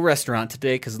going to a restaurant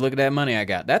today because look at that money I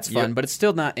got. That's fun, Yep. but it's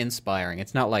still not inspiring.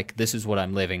 It's not like this is what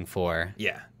I'm living for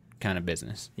Yeah. kind of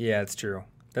business. Yeah, it's true.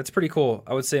 That's pretty cool.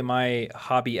 I would say my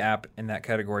hobby app in that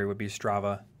category would be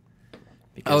Strava.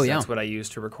 Because that's what I use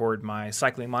to record my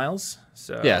cycling miles.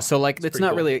 So Yeah, so like it's pretty not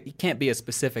cool. really, it can't be a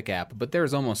specific app, but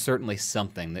there's almost certainly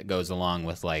something that goes along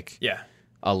with like Yeah.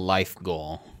 a life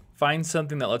goal. Find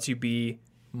something that lets you be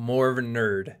more of a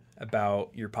nerd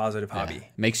about your positive hobby.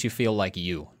 Makes you feel like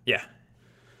you. Yeah.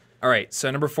 All right.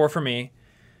 So number 4 for me,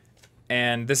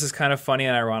 and this is kind of funny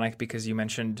and ironic because you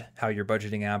mentioned how your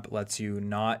budgeting app lets you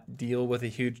not deal with a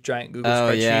huge giant Google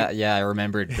spreadsheet. Yeah. I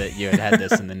remembered that you had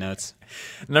this in the notes.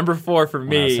 Number 4 for I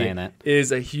was saying me that.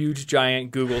 is a huge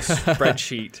giant Google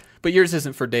spreadsheet. But yours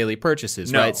isn't for daily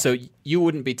purchases, No. right? So you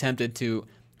wouldn't be tempted to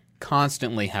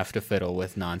constantly have to fiddle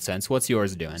with nonsense. What's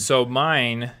yours doing? So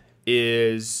mine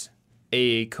is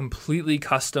a completely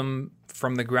custom,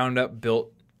 from the ground up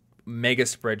built mega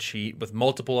spreadsheet with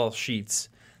multiple sheets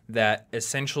that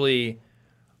essentially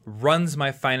runs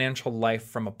my financial life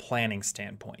from a planning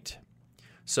standpoint.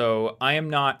 So I am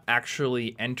not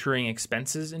actually entering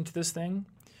expenses into this thing.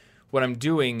 What I'm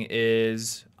doing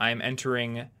is I'm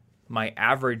entering my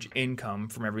average income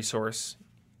from every source.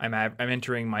 I'm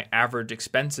entering my average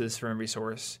expenses from every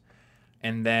source.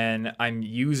 And then I'm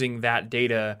using that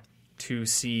data to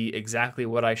see exactly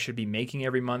what I should be making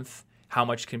every month, how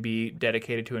much can be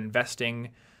dedicated to investing,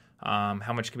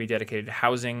 how much can be dedicated to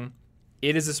housing.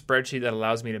 It is a spreadsheet that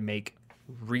allows me to make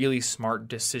really smart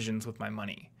decisions with my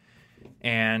money.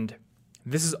 And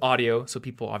this is audio, so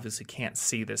people obviously can't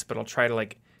see this, but I'll try to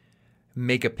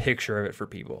make a picture of it for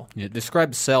people. Yeah,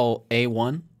 describe cell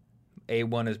A1.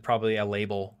 A1 is probably a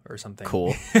label or something.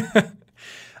 Cool.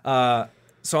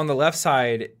 So on the left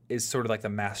side is sort of like the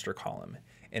master column,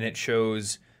 and it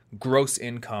shows gross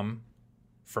income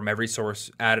from every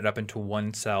source added up into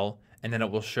one cell, and then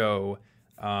it will show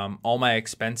all my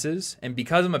expenses. And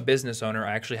because I'm a business owner,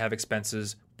 I actually have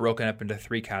expenses broken up into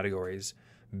 3 categories.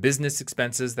 Business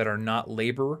expenses that are not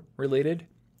labor related.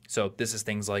 So this is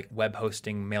things like web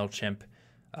hosting, MailChimp,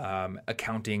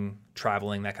 accounting,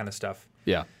 traveling, that kind of stuff.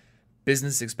 Yeah.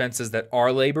 Business expenses that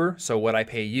are labor, so what I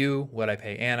pay you, what I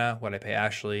pay Anna, what I pay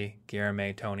Ashley,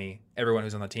 Guillermo, Tony, everyone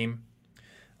who's on the team.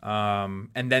 And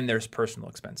then there's personal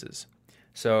expenses.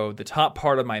 So the top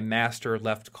part of my master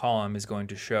left column is going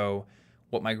to show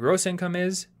what my gross income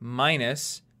is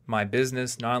minus my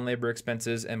business non-labor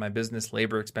expenses and my business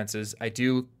labor expenses. I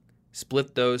do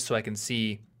split those so I can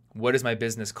see what does my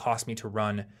business cost me to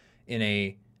run in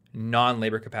a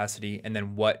non-labor capacity, and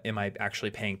then what am I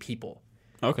actually paying people.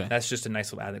 Okay. That's just a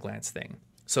nice little at-a-glance thing.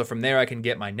 So from there, I can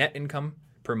get my net income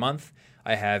per month.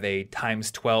 I have a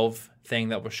times 12 thing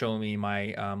that will show me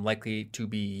my likely to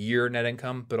be year net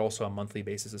income, but also a monthly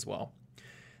basis as well.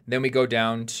 Then we go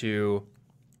down to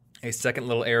a second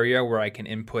little area where I can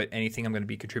input anything I'm going to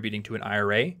be contributing to an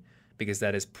IRA, because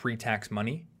that is pre-tax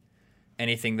money.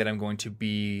 Anything that I'm going to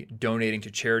be donating to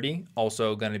charity,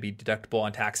 also going to be deductible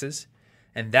on taxes.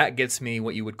 And that gets me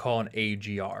what you would call an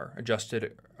AGR,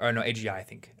 AGI, I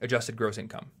think, adjusted gross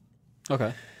income.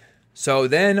 Okay. So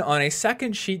then on a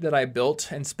second sheet that I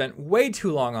built and spent way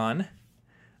too long on,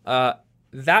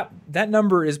 that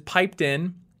number is piped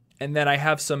in, and then I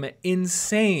have some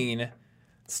insane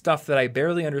stuff that I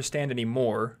barely understand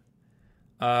anymore.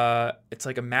 It's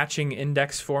like a matching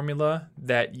index formula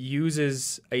that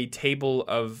uses a table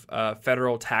of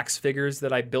federal tax figures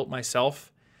that I built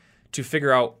myself to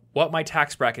figure out what my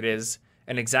tax bracket is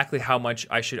and exactly how much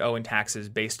I should owe in taxes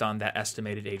based on that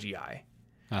estimated AGI.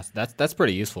 That's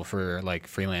pretty useful for like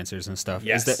freelancers and stuff.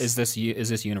 Yes. Is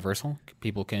this universal? Can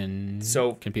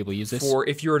people use this? For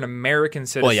if you're an American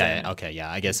citizen. Well, yeah. Okay, yeah.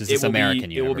 I guess is this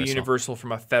American universal? It will be universal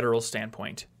from a federal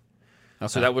standpoint. Okay.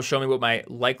 So that will show me what my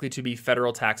likely to be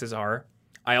federal taxes are.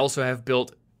 I also have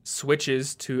built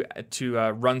switches to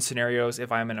run scenarios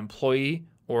if I'm an employee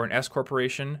or an S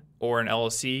corporation or an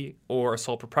LLC or a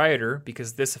sole proprietor,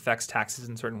 because this affects taxes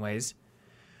in certain ways.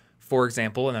 For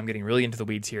example, and I'm getting really into the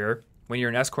weeds here, when you're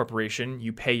an S corporation,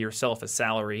 you pay yourself a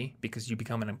salary because you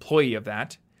become an employee of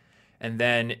that. And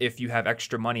then if you have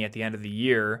extra money at the end of the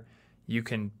year, you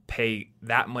can pay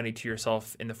that money to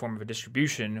yourself in the form of a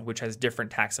distribution, which has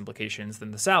different tax implications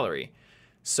than the salary.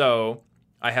 So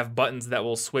I have buttons that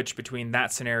will switch between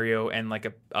that scenario and like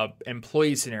a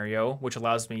employee scenario, which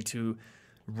allows me to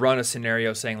run a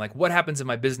scenario saying like, what happens if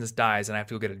my business dies and I have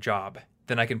to go get a job?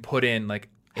 Then I can put in like,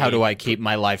 how do I keep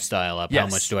my lifestyle up? Yes. How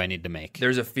much do I need to make?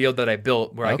 There's a field that I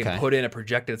built where I Okay. can put in a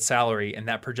projected salary, and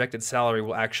that projected salary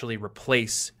will actually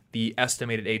replace the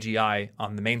estimated AGI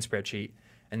on the main spreadsheet.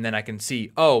 And then I can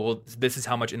see, oh, well, this is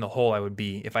how much in the hole I would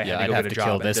be if I had to I'd go have get a to job.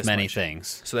 kill at this many much.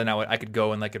 things. So then I could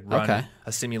go and I could run Okay.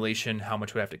 a simulation, how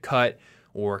much would I have to cut,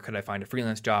 or could I find a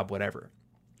freelance job, whatever.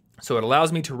 So it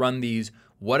allows me to run these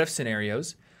what-if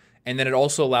scenarios, and then it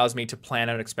also allows me to plan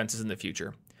out expenses in the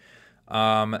future.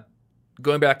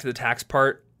 Going back to the tax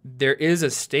part, there is a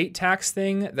state tax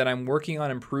thing that I'm working on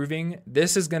improving.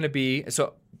 This is going to be,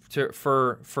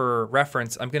 for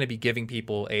reference, I'm going to be giving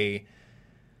people a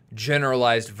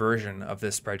generalized version of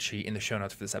this spreadsheet in the show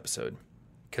notes for this episode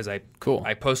because I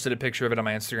posted a picture of it on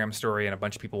my Instagram story and a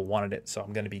bunch of people wanted it, so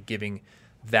I'm going to be giving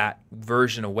that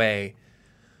version away.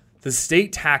 The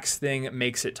state tax thing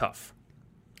makes it tough,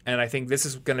 and I think this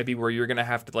is going to be where you're going to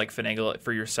have to like finagle it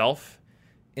for yourself.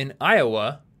 In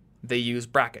Iowa, they use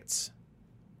brackets,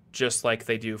 just like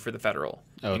they do for the federal.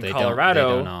 Oh, in they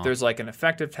Colorado, don't. there's like an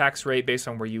effective tax rate based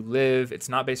on where you live. It's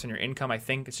not based on your income. I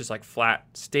think it's just like flat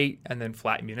state and then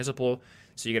flat municipal.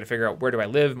 So you got to figure out where do I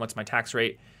live and what's my tax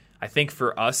rate. I think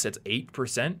for us, it's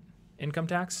 8% income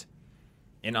tax.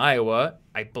 In Iowa,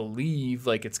 I believe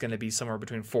like it's going to be somewhere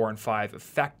between 4 and 5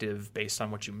 effective based on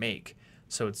what you make.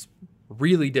 So it's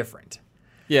really different.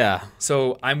 Yeah.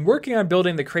 So I'm working on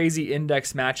building the crazy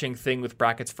index matching thing with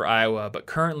brackets for Iowa, but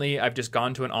currently I've just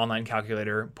gone to an online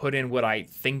calculator, put in what I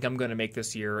think I'm going to make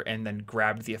this year, and then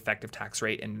grabbed the effective tax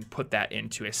rate and put that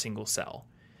into a single cell.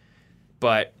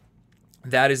 But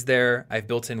that is there. I've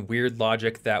built in weird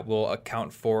logic that will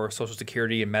account for Social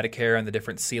Security and Medicare and the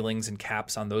different ceilings and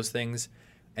caps on those things.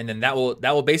 And then that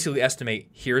will basically estimate,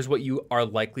 here's what you are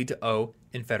likely to owe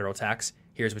in federal tax.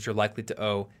 Here's what you're likely to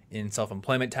owe in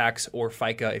self-employment tax or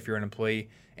FICA if you're an employee.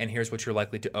 And here's what you're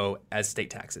likely to owe as state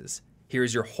taxes.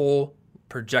 Here's your whole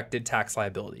projected tax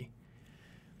liability.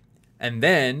 And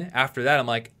then after that, I'm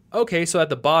like, okay, so at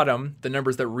the bottom, the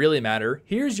numbers that really matter,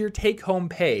 here's your take-home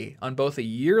pay on both a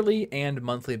yearly and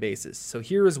monthly basis. So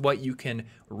here is what you can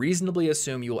reasonably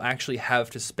assume you will actually have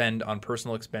to spend on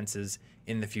personal expenses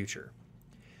in the future.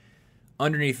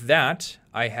 Underneath that,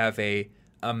 I have a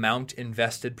amount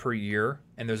invested per year,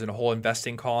 and there's a whole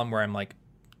investing column where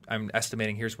I'm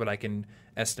estimating here's what I can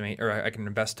estimate, or I can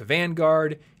invest to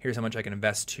Vanguard, here's how much I can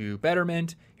invest to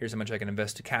Betterment, here's how much I can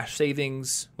invest to cash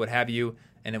savings, what have you,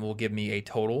 and it will give me a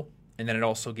total. And then it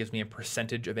also gives me a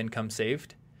percentage of income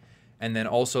saved. And then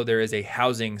also there is a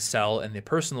housing cell in the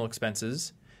personal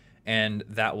expenses, and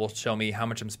that will show me how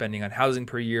much I'm spending on housing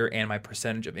per year and my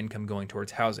percentage of income going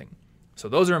towards housing. So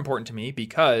those are important to me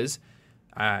because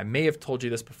I may have told you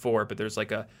this before, but there's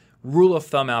like a rule of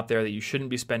thumb out there that you shouldn't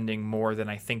be spending more than,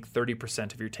 I think,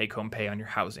 30% of your take-home pay on your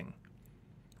housing.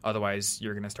 Otherwise,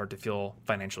 you're going to start to feel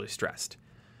financially stressed.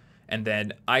 And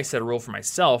then I set a rule for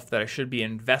myself that I should be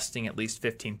investing at least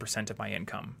 15% of my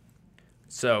income.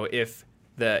 So if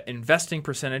the investing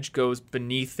percentage goes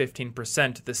beneath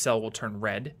 15%, the cell will turn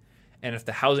red. And if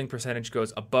the housing percentage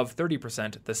goes above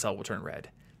 30%, the cell will turn red.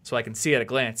 So I can see at a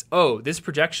glance, oh, this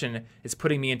projection is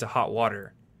putting me into hot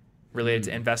water related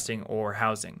to investing or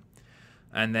housing.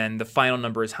 And then the final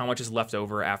number is how much is left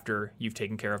over after you've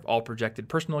taken care of all projected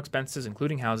personal expenses,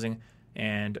 including housing,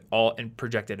 and all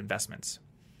projected investments.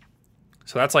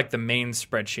 So that's like the main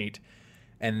spreadsheet.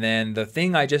 And then the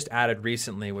thing I just added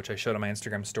recently, which I showed on my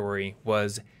Instagram story,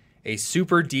 was a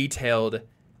super detailed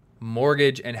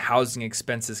mortgage and housing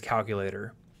expenses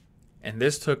calculator. And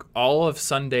this took all of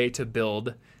Sunday to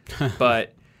build,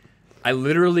 but I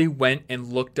literally went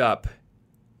and looked up,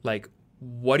 like,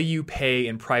 what do you pay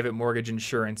in private mortgage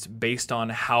insurance based on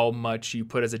how much you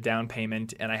put as a down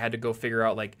payment? And I had to go figure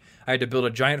out, like, I had to build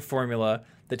a giant formula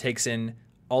that takes in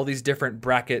all these different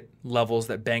bracket levels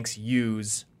that banks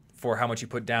use for how much you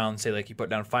put down. Say, like, you put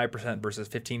down 5% versus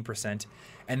 15%.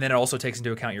 And then it also takes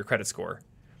into account your credit score.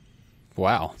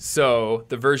 Wow. So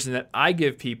the version that I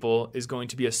give people is going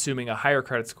to be assuming a higher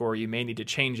credit score. You may need to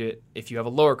change it if you have a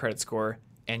lower credit score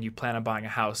and you plan on buying a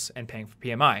house and paying for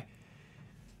PMI.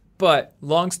 But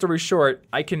long story short,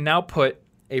 I can now put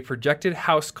a projected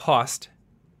house cost,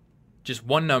 just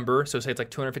one number, so say it's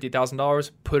like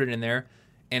 $250,000, put it in there,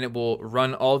 and it will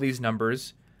run all these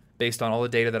numbers based on all the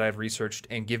data that I've researched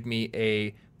and give me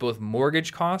a both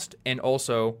mortgage cost and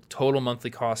also total monthly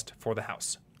cost for the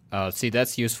house. See,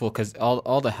 that's useful because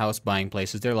all the house buying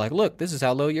places, they're like, look, this is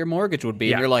how low your mortgage would be.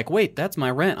 Yeah. And you're like, wait, that's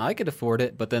my rent. I could afford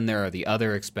it. But then there are the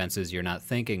other expenses you're not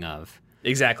thinking of.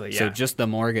 Exactly, yeah. So just the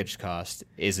mortgage cost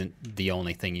isn't the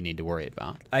only thing you need to worry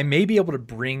about. I may be able to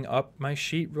bring up my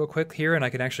sheet real quick here, and I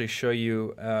can actually show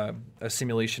you a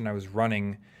simulation I was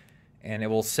running, and it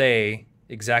will say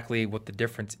exactly what the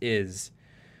difference is.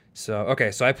 So,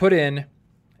 okay, so I put in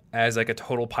as like a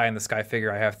total pie in the sky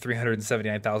figure, I have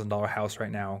 $379,000 house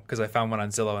right now because I found one on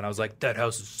Zillow, and I was like, that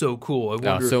house is so cool. I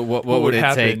wonder so what would it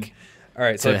happen. take? All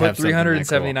right, so I put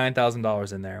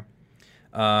 $379,000 in there.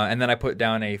 And then I put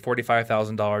down a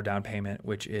 $45,000 down payment,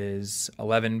 which is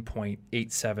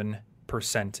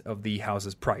 11.87% of the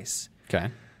house's price. Okay.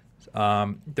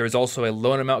 There's also a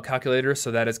loan amount calculator,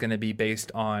 so that is going to be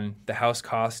based on the house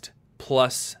cost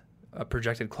plus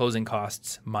projected closing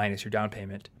costs minus your down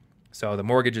payment. So the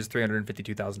mortgage is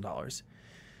 $352,000.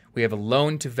 We have a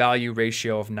loan to value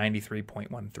ratio of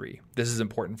 93.13. This is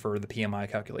important for the PMI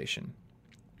calculation.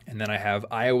 And then I have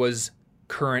Iowa's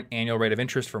current annual rate of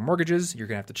interest for mortgages. You're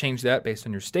going to have to change that based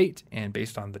on your state and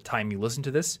based on the time you listen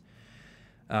to this.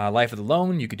 Life of the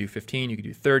loan, you could do 15, you could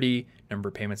do 30. Number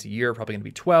of payments a year, probably going to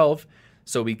be 12.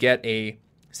 So we get a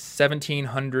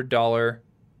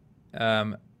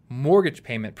 $1,700 mortgage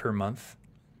payment per month.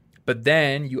 But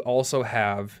then you also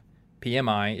have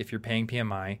PMI, if you're paying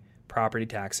PMI, property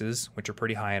taxes, which are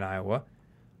pretty high in Iowa,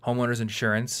 homeowners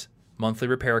insurance, monthly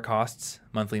repair costs,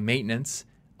 monthly maintenance,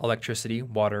 electricity,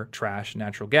 water, trash,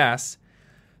 natural gas.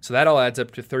 So that all adds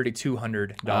up to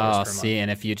 $3,200 per month. See,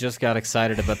 and if you just got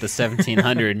excited about the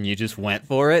 $1,700 and you just went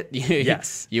for it,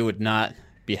 yes, you would not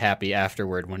be happy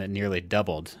afterward when it nearly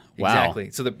doubled. Wow.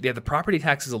 Exactly. So the property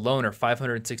taxes alone are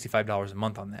 $565 a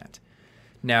month on that.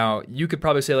 Now, you could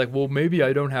probably say, like, well, maybe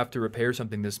I don't have to repair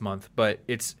something this month, but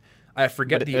I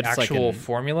forget the actual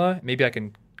formula. Maybe I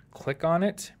can click on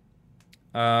it.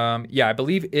 Yeah, I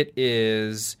believe it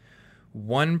is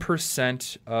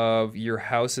 1% of your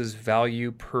house's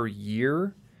value per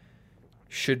year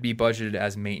should be budgeted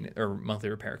as maintenance or monthly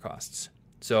repair costs.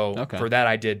 So for that,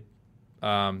 I did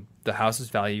the house's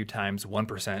value times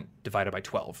 1% divided by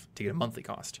 12 to get a monthly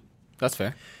cost. That's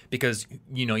fair. Because,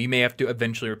 you may have to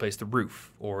eventually replace the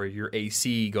roof, or your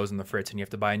AC goes on the fritz and you have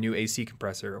to buy a new AC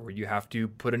compressor, or you have to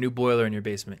put a new boiler in your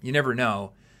basement. You never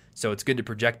know. So it's good to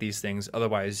project these things.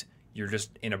 Otherwise, you're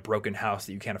just in a broken house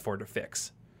that you can't afford to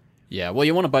fix. Yeah, well,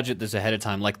 you want to budget this ahead of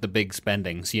time, like the big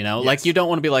spendings, Yes. Like, you don't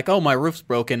want to be like, oh, my roof's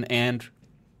broken, and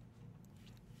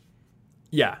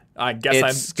yeah, I guess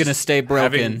it's going to stay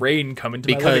broken. Having rain come into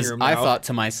my living because room now. I thought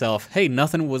to myself, hey,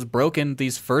 nothing was broken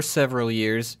these first several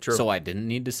years, True. so I didn't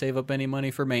need to save up any money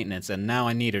for maintenance, and now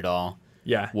I need it all.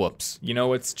 Yeah. Whoops. You know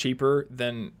what's cheaper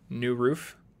than new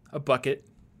roof? A bucket.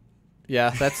 Yeah,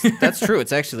 that's true.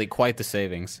 It's actually quite the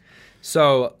savings.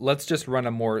 So let's just run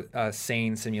a more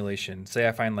sane simulation. Say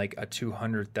I find like a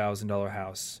 $200,000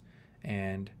 house,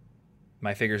 and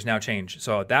my figures now change.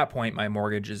 So at that point, my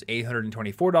mortgage is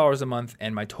 $824 a month,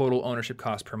 and my total ownership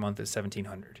cost per month is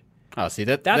 $1,700. Oh, see,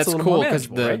 that's a little cool more because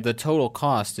manageable, right? the total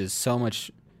cost is so much.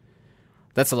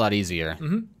 That's a lot easier.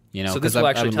 Mm-hmm. So because this will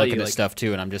I've actually been tell looking you, at like, stuff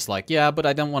too, and I'm just like, yeah, but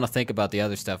I don't want to think about the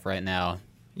other stuff right now.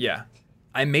 Yeah.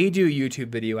 I may do a YouTube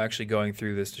video actually going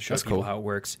through this to show That's people cool. how it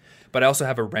works. But I also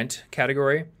have a rent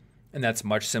category, and that's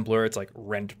much simpler. It's like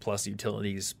rent plus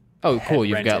utilities. Oh, cool!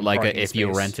 You've rent got and like parking if you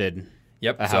space. rented.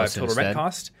 Yep. a So I have house total instead. rent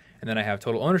cost, and then I have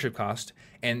total ownership cost.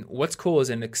 And what's cool is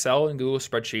in Excel and Google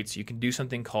spreadsheets, you can do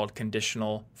something called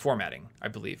conditional formatting, I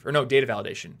believe. Or no, data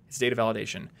validation. It's data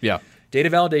validation. Yeah. Data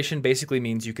validation basically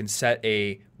means you can set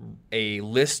a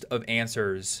list of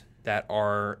answers that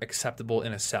are acceptable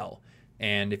in a cell.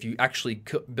 And if you actually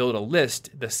build a list,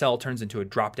 the cell turns into a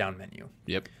drop-down menu.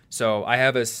 Yep. So I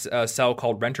have a cell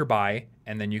called rent or buy,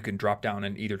 and then you can drop down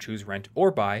and either choose rent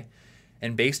or buy.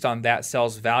 And based on that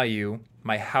cell's value,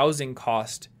 my housing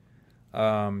cost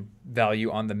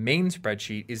value on the main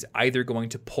spreadsheet is either going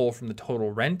to pull from the total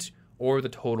rent or the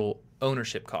total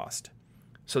ownership cost.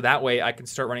 So that way I can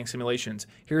start running simulations.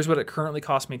 Here's what it currently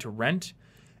costs me to rent,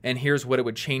 and here's what it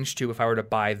would change to if I were to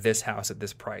buy this house at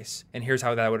this price. And here's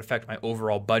how that would affect my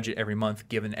overall budget every month,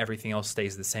 given everything else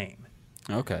stays the same.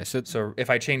 Okay. So if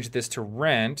I change this to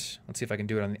rent, let's see if I can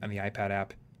do it on the iPad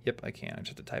app. Yep, I can. I just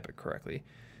have to type it correctly.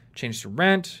 Change to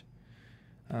rent.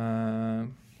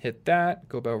 Hit that.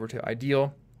 Go over to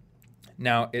ideal.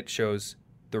 Now it shows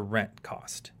the rent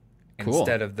cost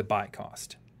instead of the buy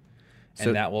cost. And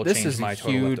So that will this change is my a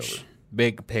total huge, leftover.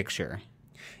 big picture.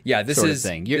 Yeah, this sort of is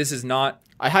thing. this is not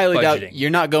I highly budgeting. doubt you're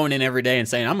not going in every day and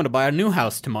saying, I'm going to buy a new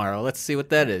house tomorrow. Let's see what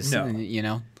that is.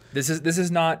 No. This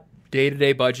is not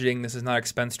day-to-day budgeting. This is not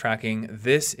expense tracking.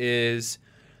 This is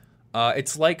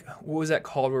it's like, what was that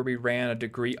called where we ran a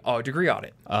degree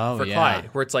audit for yeah. Clyde,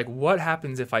 where it's like, what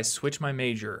happens if I switch my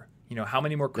major? How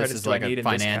many more This credits is do like I need a in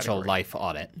this financial category? life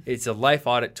audit. It's a life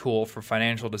audit tool for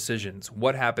financial decisions.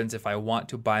 What happens if I want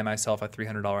to buy myself a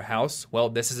 $300 house? Well,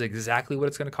 this is exactly what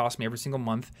it's going to cost me every single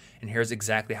month, and here's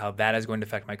exactly how that is going to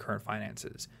affect my current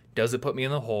finances. Does it put me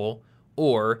in the hole,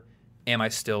 or am I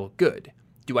still good?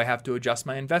 Do I have to adjust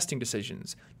my investing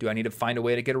decisions? Do I need to find a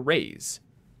way to get a raise?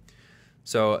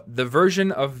 So the version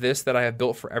of this that I have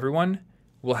built for everyone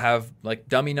will have like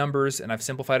dummy numbers, and I've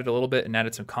simplified it a little bit and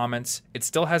added some comments. It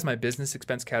still has my business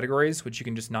expense categories, which you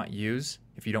can just not use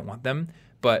if you don't want them.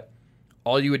 But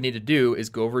all you would need to do is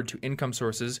go over to income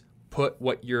sources, put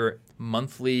what your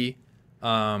monthly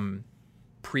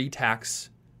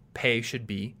pre-tax pay should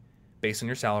be based on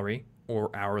your salary or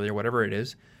hourly or whatever it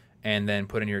is, and then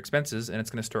put in your expenses, and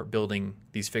it's going to start building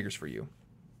these figures for you.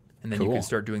 And then you can Cool.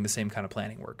 start doing the same kind of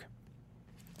planning work.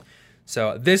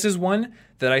 So this is one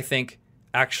that I think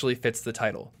actually fits the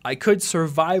title. I could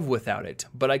survive without it,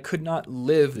 but I could not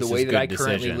live This the way is that I good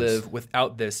currently decisions. live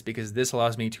without this, because this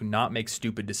allows me to not make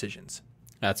stupid decisions.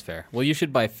 That's fair. Well, you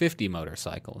should buy 50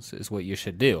 motorcycles is what you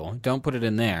should do. Don't put it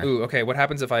in there. Ooh, okay. What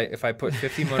happens if I put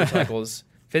 50 motorcycles,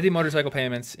 50 motorcycle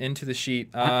payments into the sheet?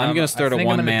 I'm going to start I a think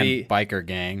I'm gonna one-man be biker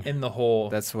gang. in the hole.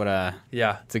 That's what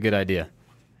Yeah. it's a good idea.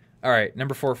 All right.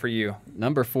 Number 4 for you.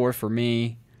 Number 4 for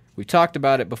me. We talked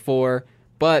about it before,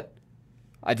 but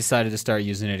I decided to start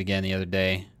using it again the other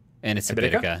day, and it's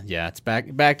Habitica? Habitica. Yeah, it's back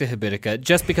to Habitica,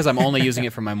 just because I'm only using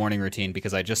it for my morning routine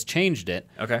because I just changed it.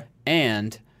 Okay.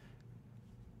 And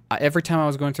every time I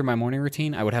was going through my morning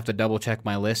routine, I would have to double check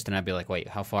my list, and I'd be like, wait,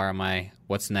 how far am I?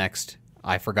 What's next?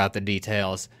 I forgot the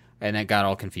details, and it got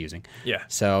all confusing. Yeah.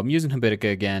 So I'm using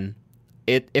Habitica again.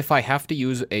 If I have to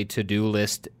use a to-do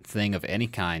list thing of any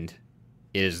kind,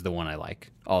 it is the one I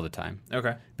like all the time.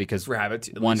 Okay. Because For habits,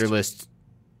 at least. Wunderlist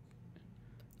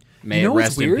may You know it what's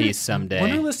rest in weird? peace someday.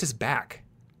 Wunderlist is back.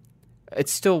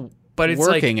 It's still But it's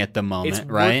working like, at the moment, It's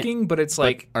right? working, but it's But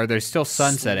like are they still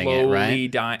sunsetting it, slowly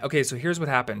right? dying. Okay, so here's what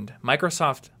happened.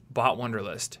 Microsoft bought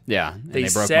Wunderlist. Yeah, and They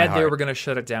broke my said they heart. were going to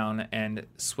shut it down and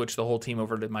switch the whole team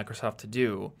over to Microsoft to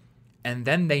do, and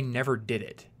then they never did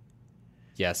it.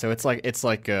 Yeah, so it's like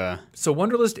So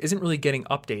Wunderlist isn't really getting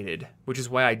updated, which is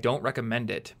why I don't recommend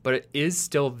it. But it is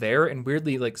still there, and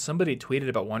weirdly, like somebody tweeted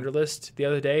about Wunderlist the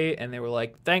other day, and they were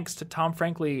like, "Thanks to Tom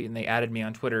Franklin," and they added me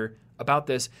on Twitter about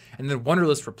this, and then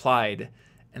Wunderlist replied,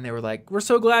 and they were like, "We're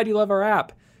so glad you love our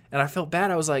app," and I felt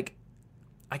bad. I was like,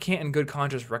 I can't in good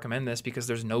conscience recommend this because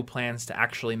there's no plans to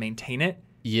actually maintain it.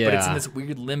 yeah, But it's in this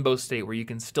weird limbo state where you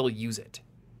can still use it.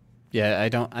 yeah.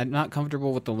 I'm not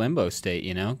comfortable with the limbo state,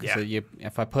 you know, because Yeah.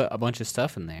 if I put a bunch of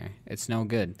stuff in there, it's no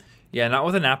good. Yeah, not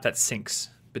with an app that syncs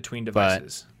between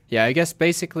devices. Yeah, I guess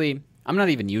basically I'm not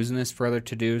even using this for other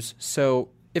to-dos. So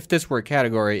if this were a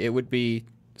category, it would be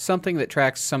something that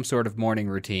tracks some sort of morning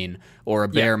routine or a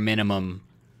bare minimum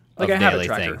Like of a habit daily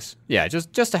tracker. things. Yeah,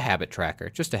 just a habit tracker.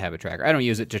 Just a habit tracker. I don't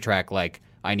use it to track like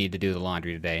I need to do the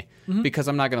laundry today Mm-hmm. because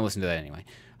I'm not going to listen to that anyway.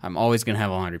 I'm always going to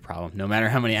have a laundry problem, no matter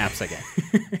how many apps I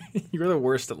get. You're the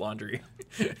worst at laundry.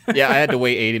 Yeah, I had to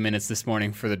wait 80 minutes this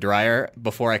morning for the dryer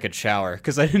before I could shower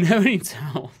because I didn't have any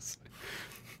towels.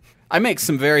 I make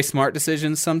some very smart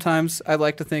decisions sometimes, I'd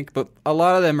like to think, but a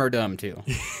lot of them are dumb too.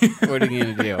 What are you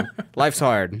going to do? Life's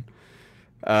hard.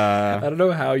 I don't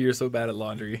know how you're so bad at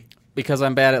laundry. Because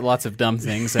I'm bad at lots of dumb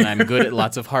things and I'm good at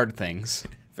lots of hard things.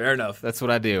 Fair enough. That's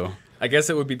what I do. I guess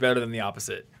it would be better than the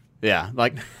opposite. Yeah,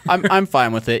 like I'm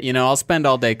fine with it. You know, I'll spend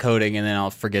all day coding and then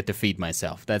I'll forget to feed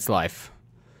myself. That's life.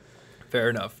 Fair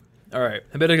enough. All right.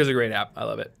 Habitica is a great app. I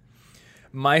love it.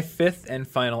 My 5th and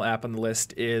final app on the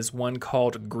list is one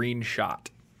called GreenShot.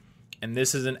 And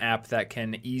this is an app that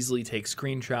can easily take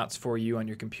screenshots for you on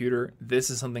your computer. This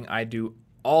is something I do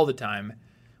all the time,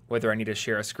 whether I need to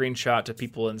share a screenshot to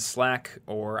people in Slack,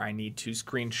 or I need to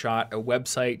screenshot a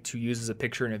website to use as a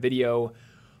picture in a video,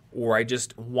 or I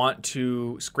just want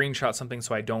to screenshot something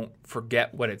so I don't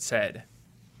forget what it said.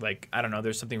 Like, I don't know,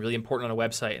 there's something really important on a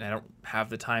website and I don't have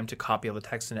the time to copy all the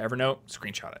text into Evernote,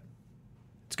 screenshot it.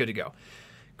 It's good to go.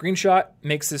 GreenShot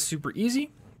makes this super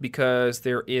easy because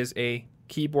there is a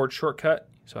keyboard shortcut.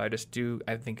 So I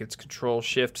think it's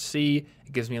Control-Shift-C.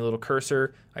 It gives me a little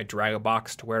cursor. I drag a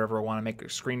box to wherever I want to make a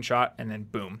screenshot, and then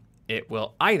boom. It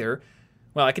will either,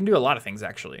 well, I can do a lot of things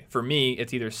actually. For me,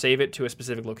 it's either save it to a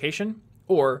specific location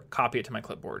or copy it to my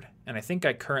clipboard. And I think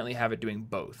I currently have it doing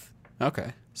both.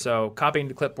 Okay. So copying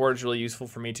to clipboard is really useful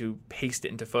for me to paste it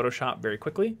into Photoshop very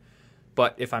quickly.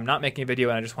 But if I'm not making a video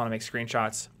and I just want to make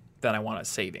screenshots, then I want a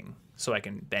saving so I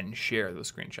can then share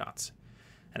those screenshots.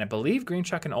 And I believe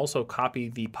GreenShot can also copy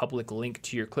the public link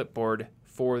to your clipboard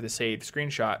for the saved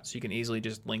screenshot, so you can easily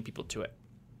just link people to it.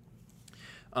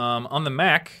 On the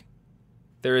Mac,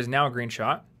 there is now a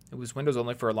GreenShot. It was Windows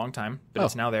only for a long time, but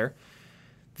it's now there.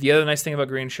 The other nice thing about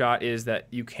GreenShot is that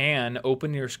you can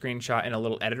open your screenshot in a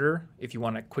little editor if you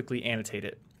want to quickly annotate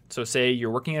it. So say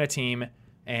you're working in a team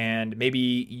and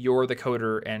maybe you're the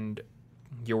coder and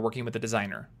you're working with the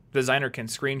designer. The designer can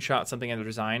screenshot something in the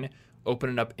design, open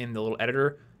it up in the little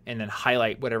editor, and then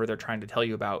highlight whatever they're trying to tell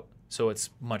you about so it's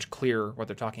much clearer what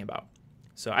they're talking about.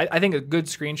 So I think a good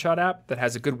screenshot app that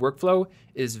has a good workflow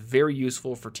is very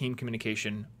useful for team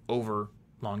communication over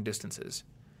long distances.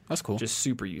 That's cool. Just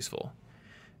super useful.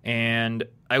 And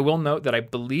I will note that I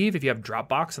believe if you have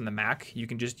Dropbox on the Mac, you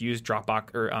can just use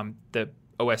Dropbox or the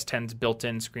OS X's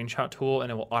built-in screenshot tool,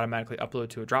 and it will automatically upload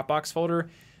to a Dropbox folder.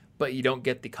 But you don't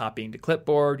get the copying to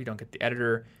clipboard, you don't get the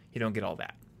editor, you don't get all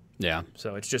that. Yeah.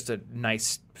 So it's just a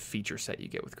nice feature set you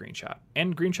get with Greenshot.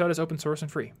 And Greenshot is open source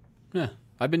and free. Yeah.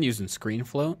 I've been using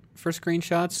ScreenFloat for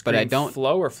screenshots, but I don't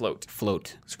Flow or Float?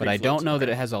 float. But I ScreenFloat, don't know that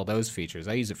okay. it has all those features.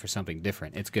 I use it for something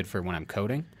different. It's good for when I'm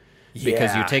coding.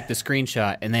 Because you take the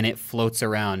screenshot and then it floats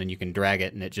around and you can drag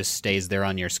it and it just stays there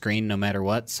on your screen no matter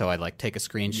what. So I like take a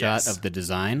screenshot Yes. of the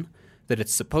design that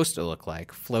it's supposed to look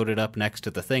like, float it up next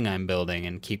to the thing I'm building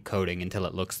and keep coding until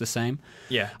it looks the same.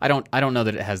 Yeah. I don't know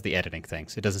that it has the editing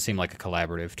things. It doesn't seem like a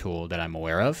collaborative tool that I'm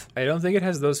aware of. I don't think it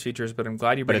has those features, but I'm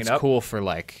glad you But bring it's it up. cool for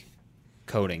like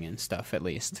coding and stuff at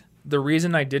least. The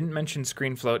reason I didn't mention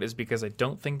ScreenFloat is because I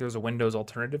don't think there's a Windows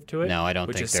alternative to it. No, I don't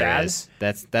which think is there sad. is.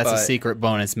 That's a but- secret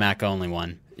bonus Mac only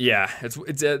one. Yeah,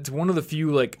 it's one of the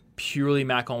few like purely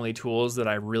Mac only tools that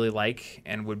I really like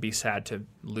and would be sad to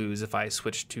lose if I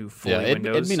switched to fully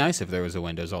Windows. It'd be nice if there was a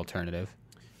Windows alternative.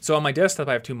 So on my desktop,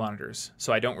 I have 2 monitors,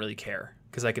 so I don't really care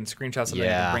because I can screenshot something and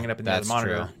Yeah, bring it up into the that's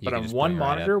monitor. true. You But can on just one bring it right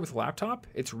monitor up. with laptop,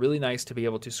 it's really nice to be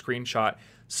able to screenshot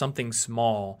something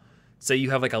small. Say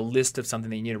you have like a list of something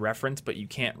that you need to reference, but you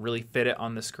can't really fit it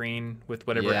on the screen with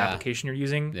whatever Yeah. application you're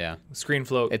using. Yeah.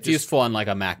 ScreenFloat. It's just- useful on like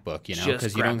a MacBook, you know, just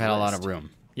because you don't grab got the a lot list. of room.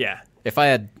 Yeah. If I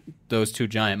had those 2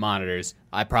 giant monitors,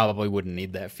 I probably wouldn't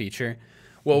need that feature.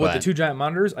 Well, with But- the 2 giant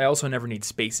monitors, I also never need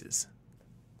spaces,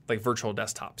 like virtual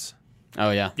desktops. Oh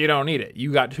yeah, You don't need it.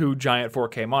 You got 2 giant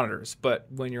 4K monitors, but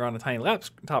when you're on a tiny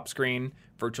laptop screen,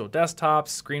 virtual desktops,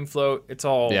 ScreenFloat, it's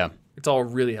all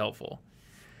really helpful.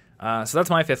 So that's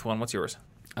my 5th one. What's yours?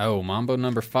 Oh, Mambo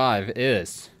number 5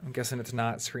 is I'm guessing it's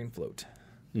not ScreenFloat.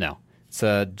 no. It's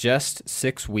just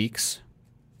 6 weeks.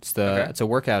 Okay. It's a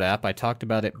workout app. I talked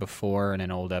about it before in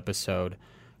an old episode.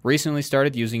 Recently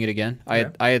started using it again. Okay.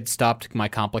 I had stopped my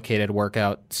complicated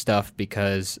workout stuff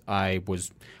because I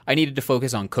needed to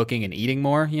focus on cooking and eating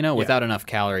more. You know, without enough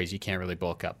calories, you can't really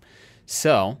bulk up.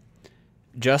 So,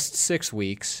 just 6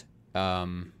 weeks.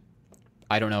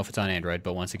 I don't know if it's on Android,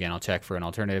 but once again, I'll check for an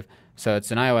alternative. So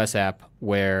it's an iOS app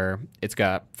where it's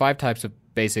got 5 types of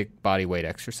basic body weight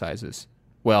exercises.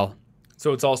 Well,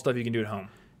 So it's all stuff you can do at home.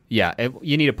 yeah,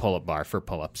 you need a pull-up bar for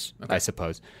pull-ups, I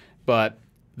suppose. But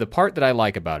the part that I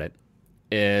like about it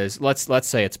is let's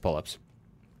say it's pull-ups.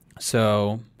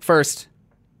 So first,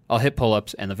 I'll hit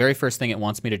pull-ups, and the very first thing it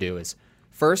wants me to do is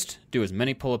first do as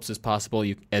many pull-ups as possible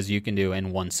as you can do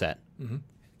in one set. Mm-hmm.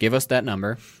 Give us that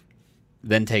number,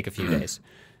 then take a few days,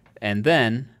 and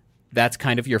then that's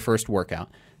kind of your first workout.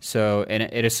 So and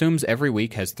it assumes every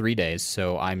week has 3 days.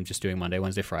 So I'm just doing Monday,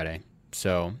 Wednesday, Friday.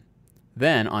 So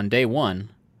then on day 1,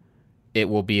 it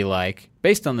will be like,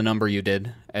 based on the number you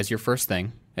did as your first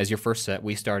thing, as your first set,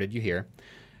 we started you here.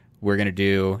 We're going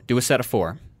to do a set of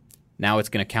 4. Now it's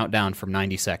going to count down from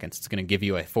 90 seconds. It's going to give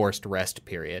you a forced rest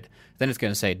period. Then it's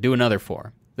going to say, do another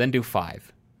 4, then do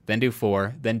 5, then do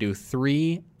 4, then do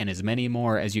 3, and as many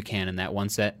more as you can in that one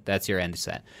set. That's your end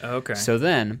set. Okay. So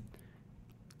then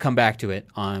come back to it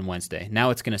on Wednesday. Now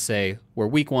it's going to say, we're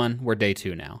week 1, we're day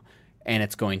 2 now. And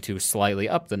it's going to slightly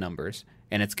up the numbers.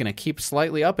 And it's going to keep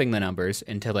slightly upping the numbers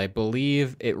until I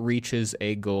believe it reaches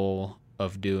a goal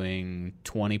of doing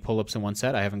 20 pull-ups in one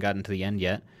set. I haven't gotten to the end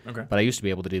yet. Okay. But I used to be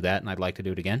able to do that, and I'd like to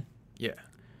do it again. Yeah.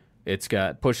 It's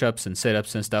got push-ups and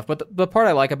sit-ups and stuff. But the part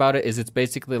I like about it is it's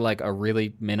basically like a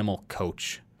really minimal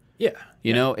coach. Yeah.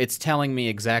 You know, it's telling me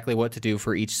exactly what to do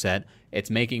for each set. It's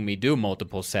making me do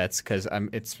multiple sets because I'm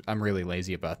really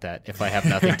lazy about that. If I have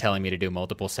nothing telling me to do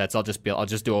multiple sets, I'll just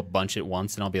do a bunch at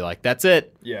once and I'll be like, that's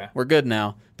it. Yeah. We're good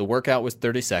now. The workout was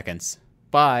 30 seconds.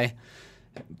 Bye.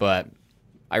 But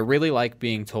I really like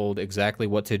being told exactly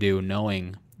what to do,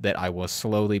 knowing that I will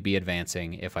slowly be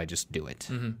advancing if I just do it.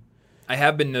 Mm-hmm. I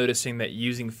have been noticing that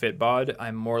using Fitbod,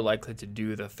 I'm more likely to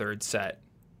do the 3rd set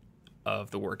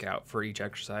of the workout for each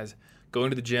exercise. Going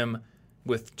to the gym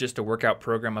with just a workout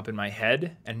program up in my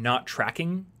head and not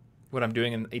tracking what I'm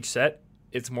doing in each set,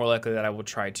 it's more likely that I will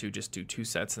try to just do 2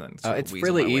 sets and then sort of It's weasel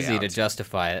really my way easy to out.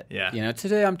 justify it. Yeah. You know,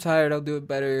 today I'm tired. I'll do it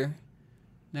better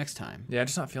next time. Yeah, I'm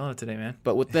just not feeling it today, man.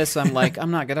 But with this, I'm like, I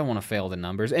don't want to fail the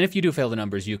numbers. And if you do fail the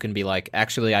numbers, you can be like,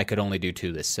 actually, I could only do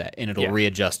 2 this set. And it'll Yeah.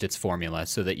 readjust its formula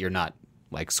so that you're not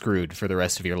like screwed for the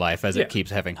rest of your life as Yeah. it keeps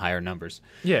having higher numbers.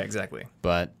 Yeah, exactly.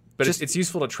 But But it's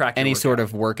useful to track your any workout. sort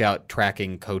of workout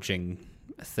tracking coaching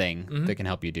thing Mm-hmm. that can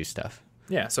help you do stuff.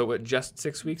 Yeah, so what, just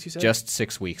 6 weeks, you said? Just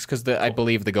 6 weeks. Because I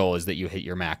believe the goal is that you hit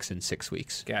your max in 6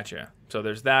 weeks. Gotcha. So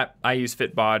there's that. I use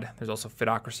Fitbod. There's also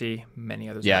Fitocracy, many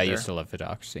others Yeah, out I there. used to love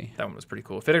Fitocracy. That one was pretty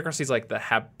cool. Fitocracy is like the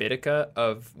Habitica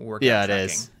of workout Yeah, it tracking.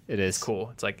 is. It is. It's cool.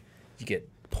 It's like you get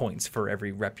points for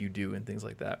every rep you do and things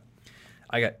like that.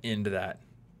 I got into that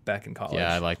back in college.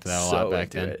 Yeah, I liked that a lot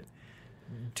back into then. it,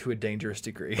 to a dangerous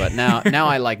degree. But now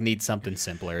I like need something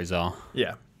simpler is all.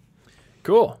 Yeah.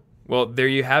 Cool. Well, there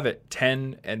you have it.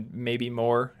 10 and maybe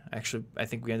more. Actually, I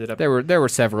think we ended up There were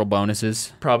several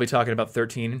bonuses. probably talking about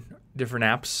 13 different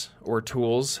apps or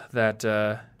tools that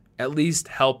at least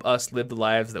help us live the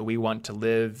lives that we want to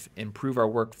live, improve our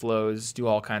workflows, do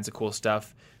all kinds of cool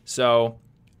stuff. So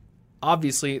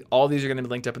obviously, all these are going to be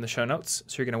linked up in the show notes.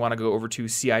 So you're going to want to go over to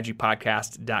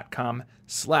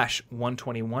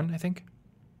cigpodcast.com/121, I think.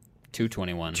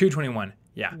 221. 221.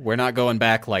 Yeah. We're not going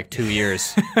back like 2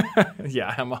 years.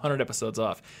 Yeah, I'm 100 episodes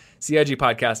off.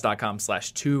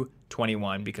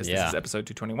 cigpodcast.com/221 because this is episode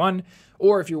 221.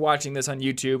 Or if you're watching this on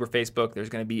YouTube or Facebook, there's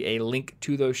going to be a link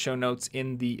to those show notes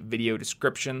in the video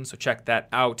description. So check that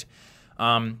out.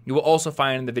 You will also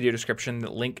find in the video description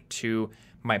the link to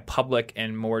my public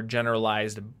and more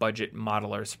generalized budget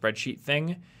modeler spreadsheet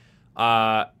thing.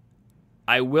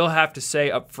 I will have to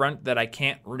say up front that I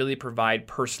can't really provide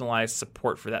personalized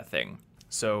support for that thing.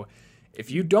 So if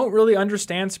you don't really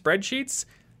understand spreadsheets,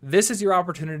 this is your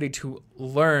opportunity to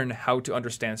learn how to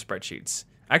understand spreadsheets.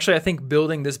 Actually, I think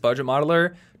building this budget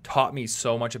modeler taught me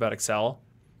so much about Excel.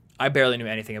 I barely knew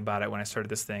anything about it when I started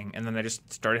this thing. And then I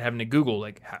just started having to Google,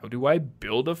 like, how do I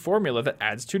build a formula that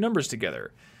adds two numbers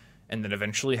together? And then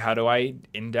eventually, how do I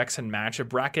index and match a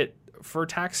bracket for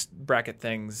tax bracket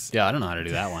things? Yeah, I don't know how to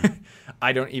do that one.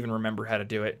 I don't even remember how to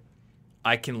do it.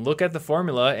 I can look at the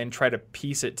formula and try to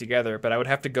piece it together, but I would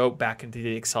have to go back into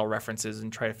the Excel references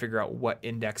and try to figure out what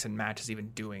index and match is even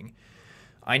doing.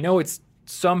 I know it's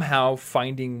somehow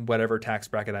finding whatever tax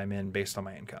bracket I'm in based on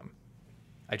my income.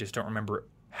 I just don't remember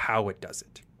how it does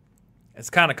it. It's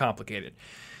kind of complicated.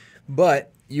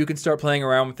 But you can start playing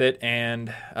around with it,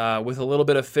 and with a little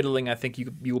bit of fiddling, I think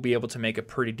you will be able to make a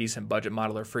pretty decent budget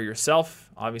modeler for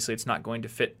yourself. Obviously, it's not going to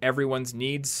fit everyone's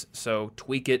needs, so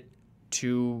tweak it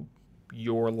to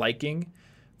your liking.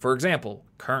 For example,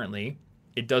 currently,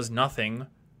 it does nothing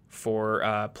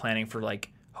for planning for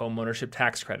like home ownership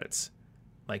tax credits.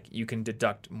 Like you can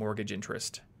deduct mortgage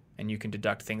interest, and you can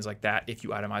deduct things like that if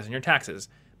you itemize on your taxes.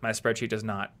 My spreadsheet does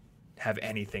not have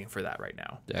anything for that right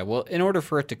now. Yeah, well, in order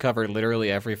for it to cover literally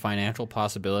every financial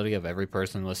possibility of every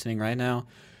person listening right now,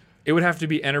 it would have to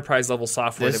be enterprise level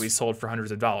software that we sold for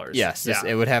hundreds of dollars. Yes,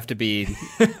 it would have to be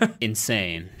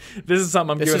insane. This is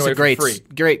something I'm This giving is away a great, for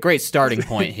free. great starting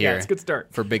point here. Yeah, it's a good start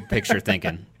for big picture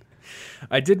thinking.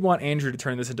 I did want Andrew to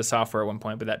turn this into software at one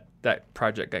point, but that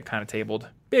project got kind of tabled.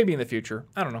 Maybe in the future.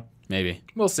 I don't know. Maybe.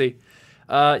 We'll see.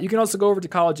 You can also go over to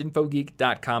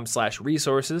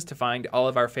collegeinfogeek.com/resources to find all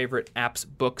of our favorite apps,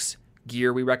 books,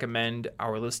 gear we recommend,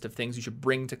 our list of things you should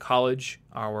bring to college,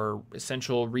 our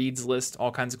essential reads list,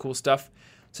 all kinds of cool stuff.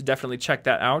 So definitely check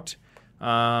that out.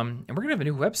 And we're going to have a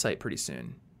new website pretty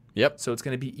soon. Yep. So it's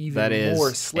going to be even that is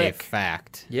more slick. A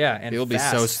fact. Yeah, and it'll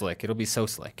fast. be so slick. It'll be so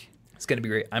slick. It's going to be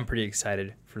great. I'm pretty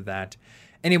excited for that.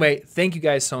 Anyway, thank you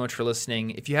guys so much for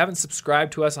listening. If you haven't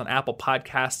subscribed to us on Apple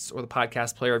Podcasts or the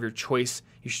podcast player of your choice,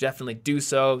 you should definitely do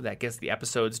so. That gets the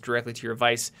episodes directly to your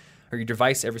device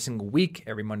every single week,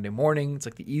 every Monday morning. It's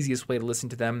like the easiest way to listen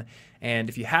to them. And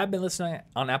if you have been listening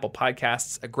on Apple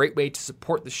Podcasts, a great way to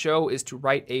support the show is to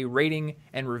write a rating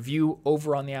and review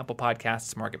over on the Apple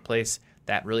Podcasts marketplace.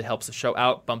 That really helps the show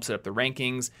out, bumps it up the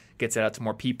rankings, gets it out to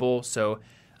more people. So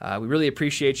we really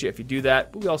appreciate you if you do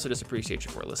that, but we also just appreciate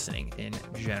you for listening in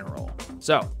general.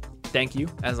 So thank you,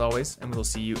 as always, and we will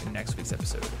see you in next week's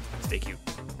episode. Stay cute.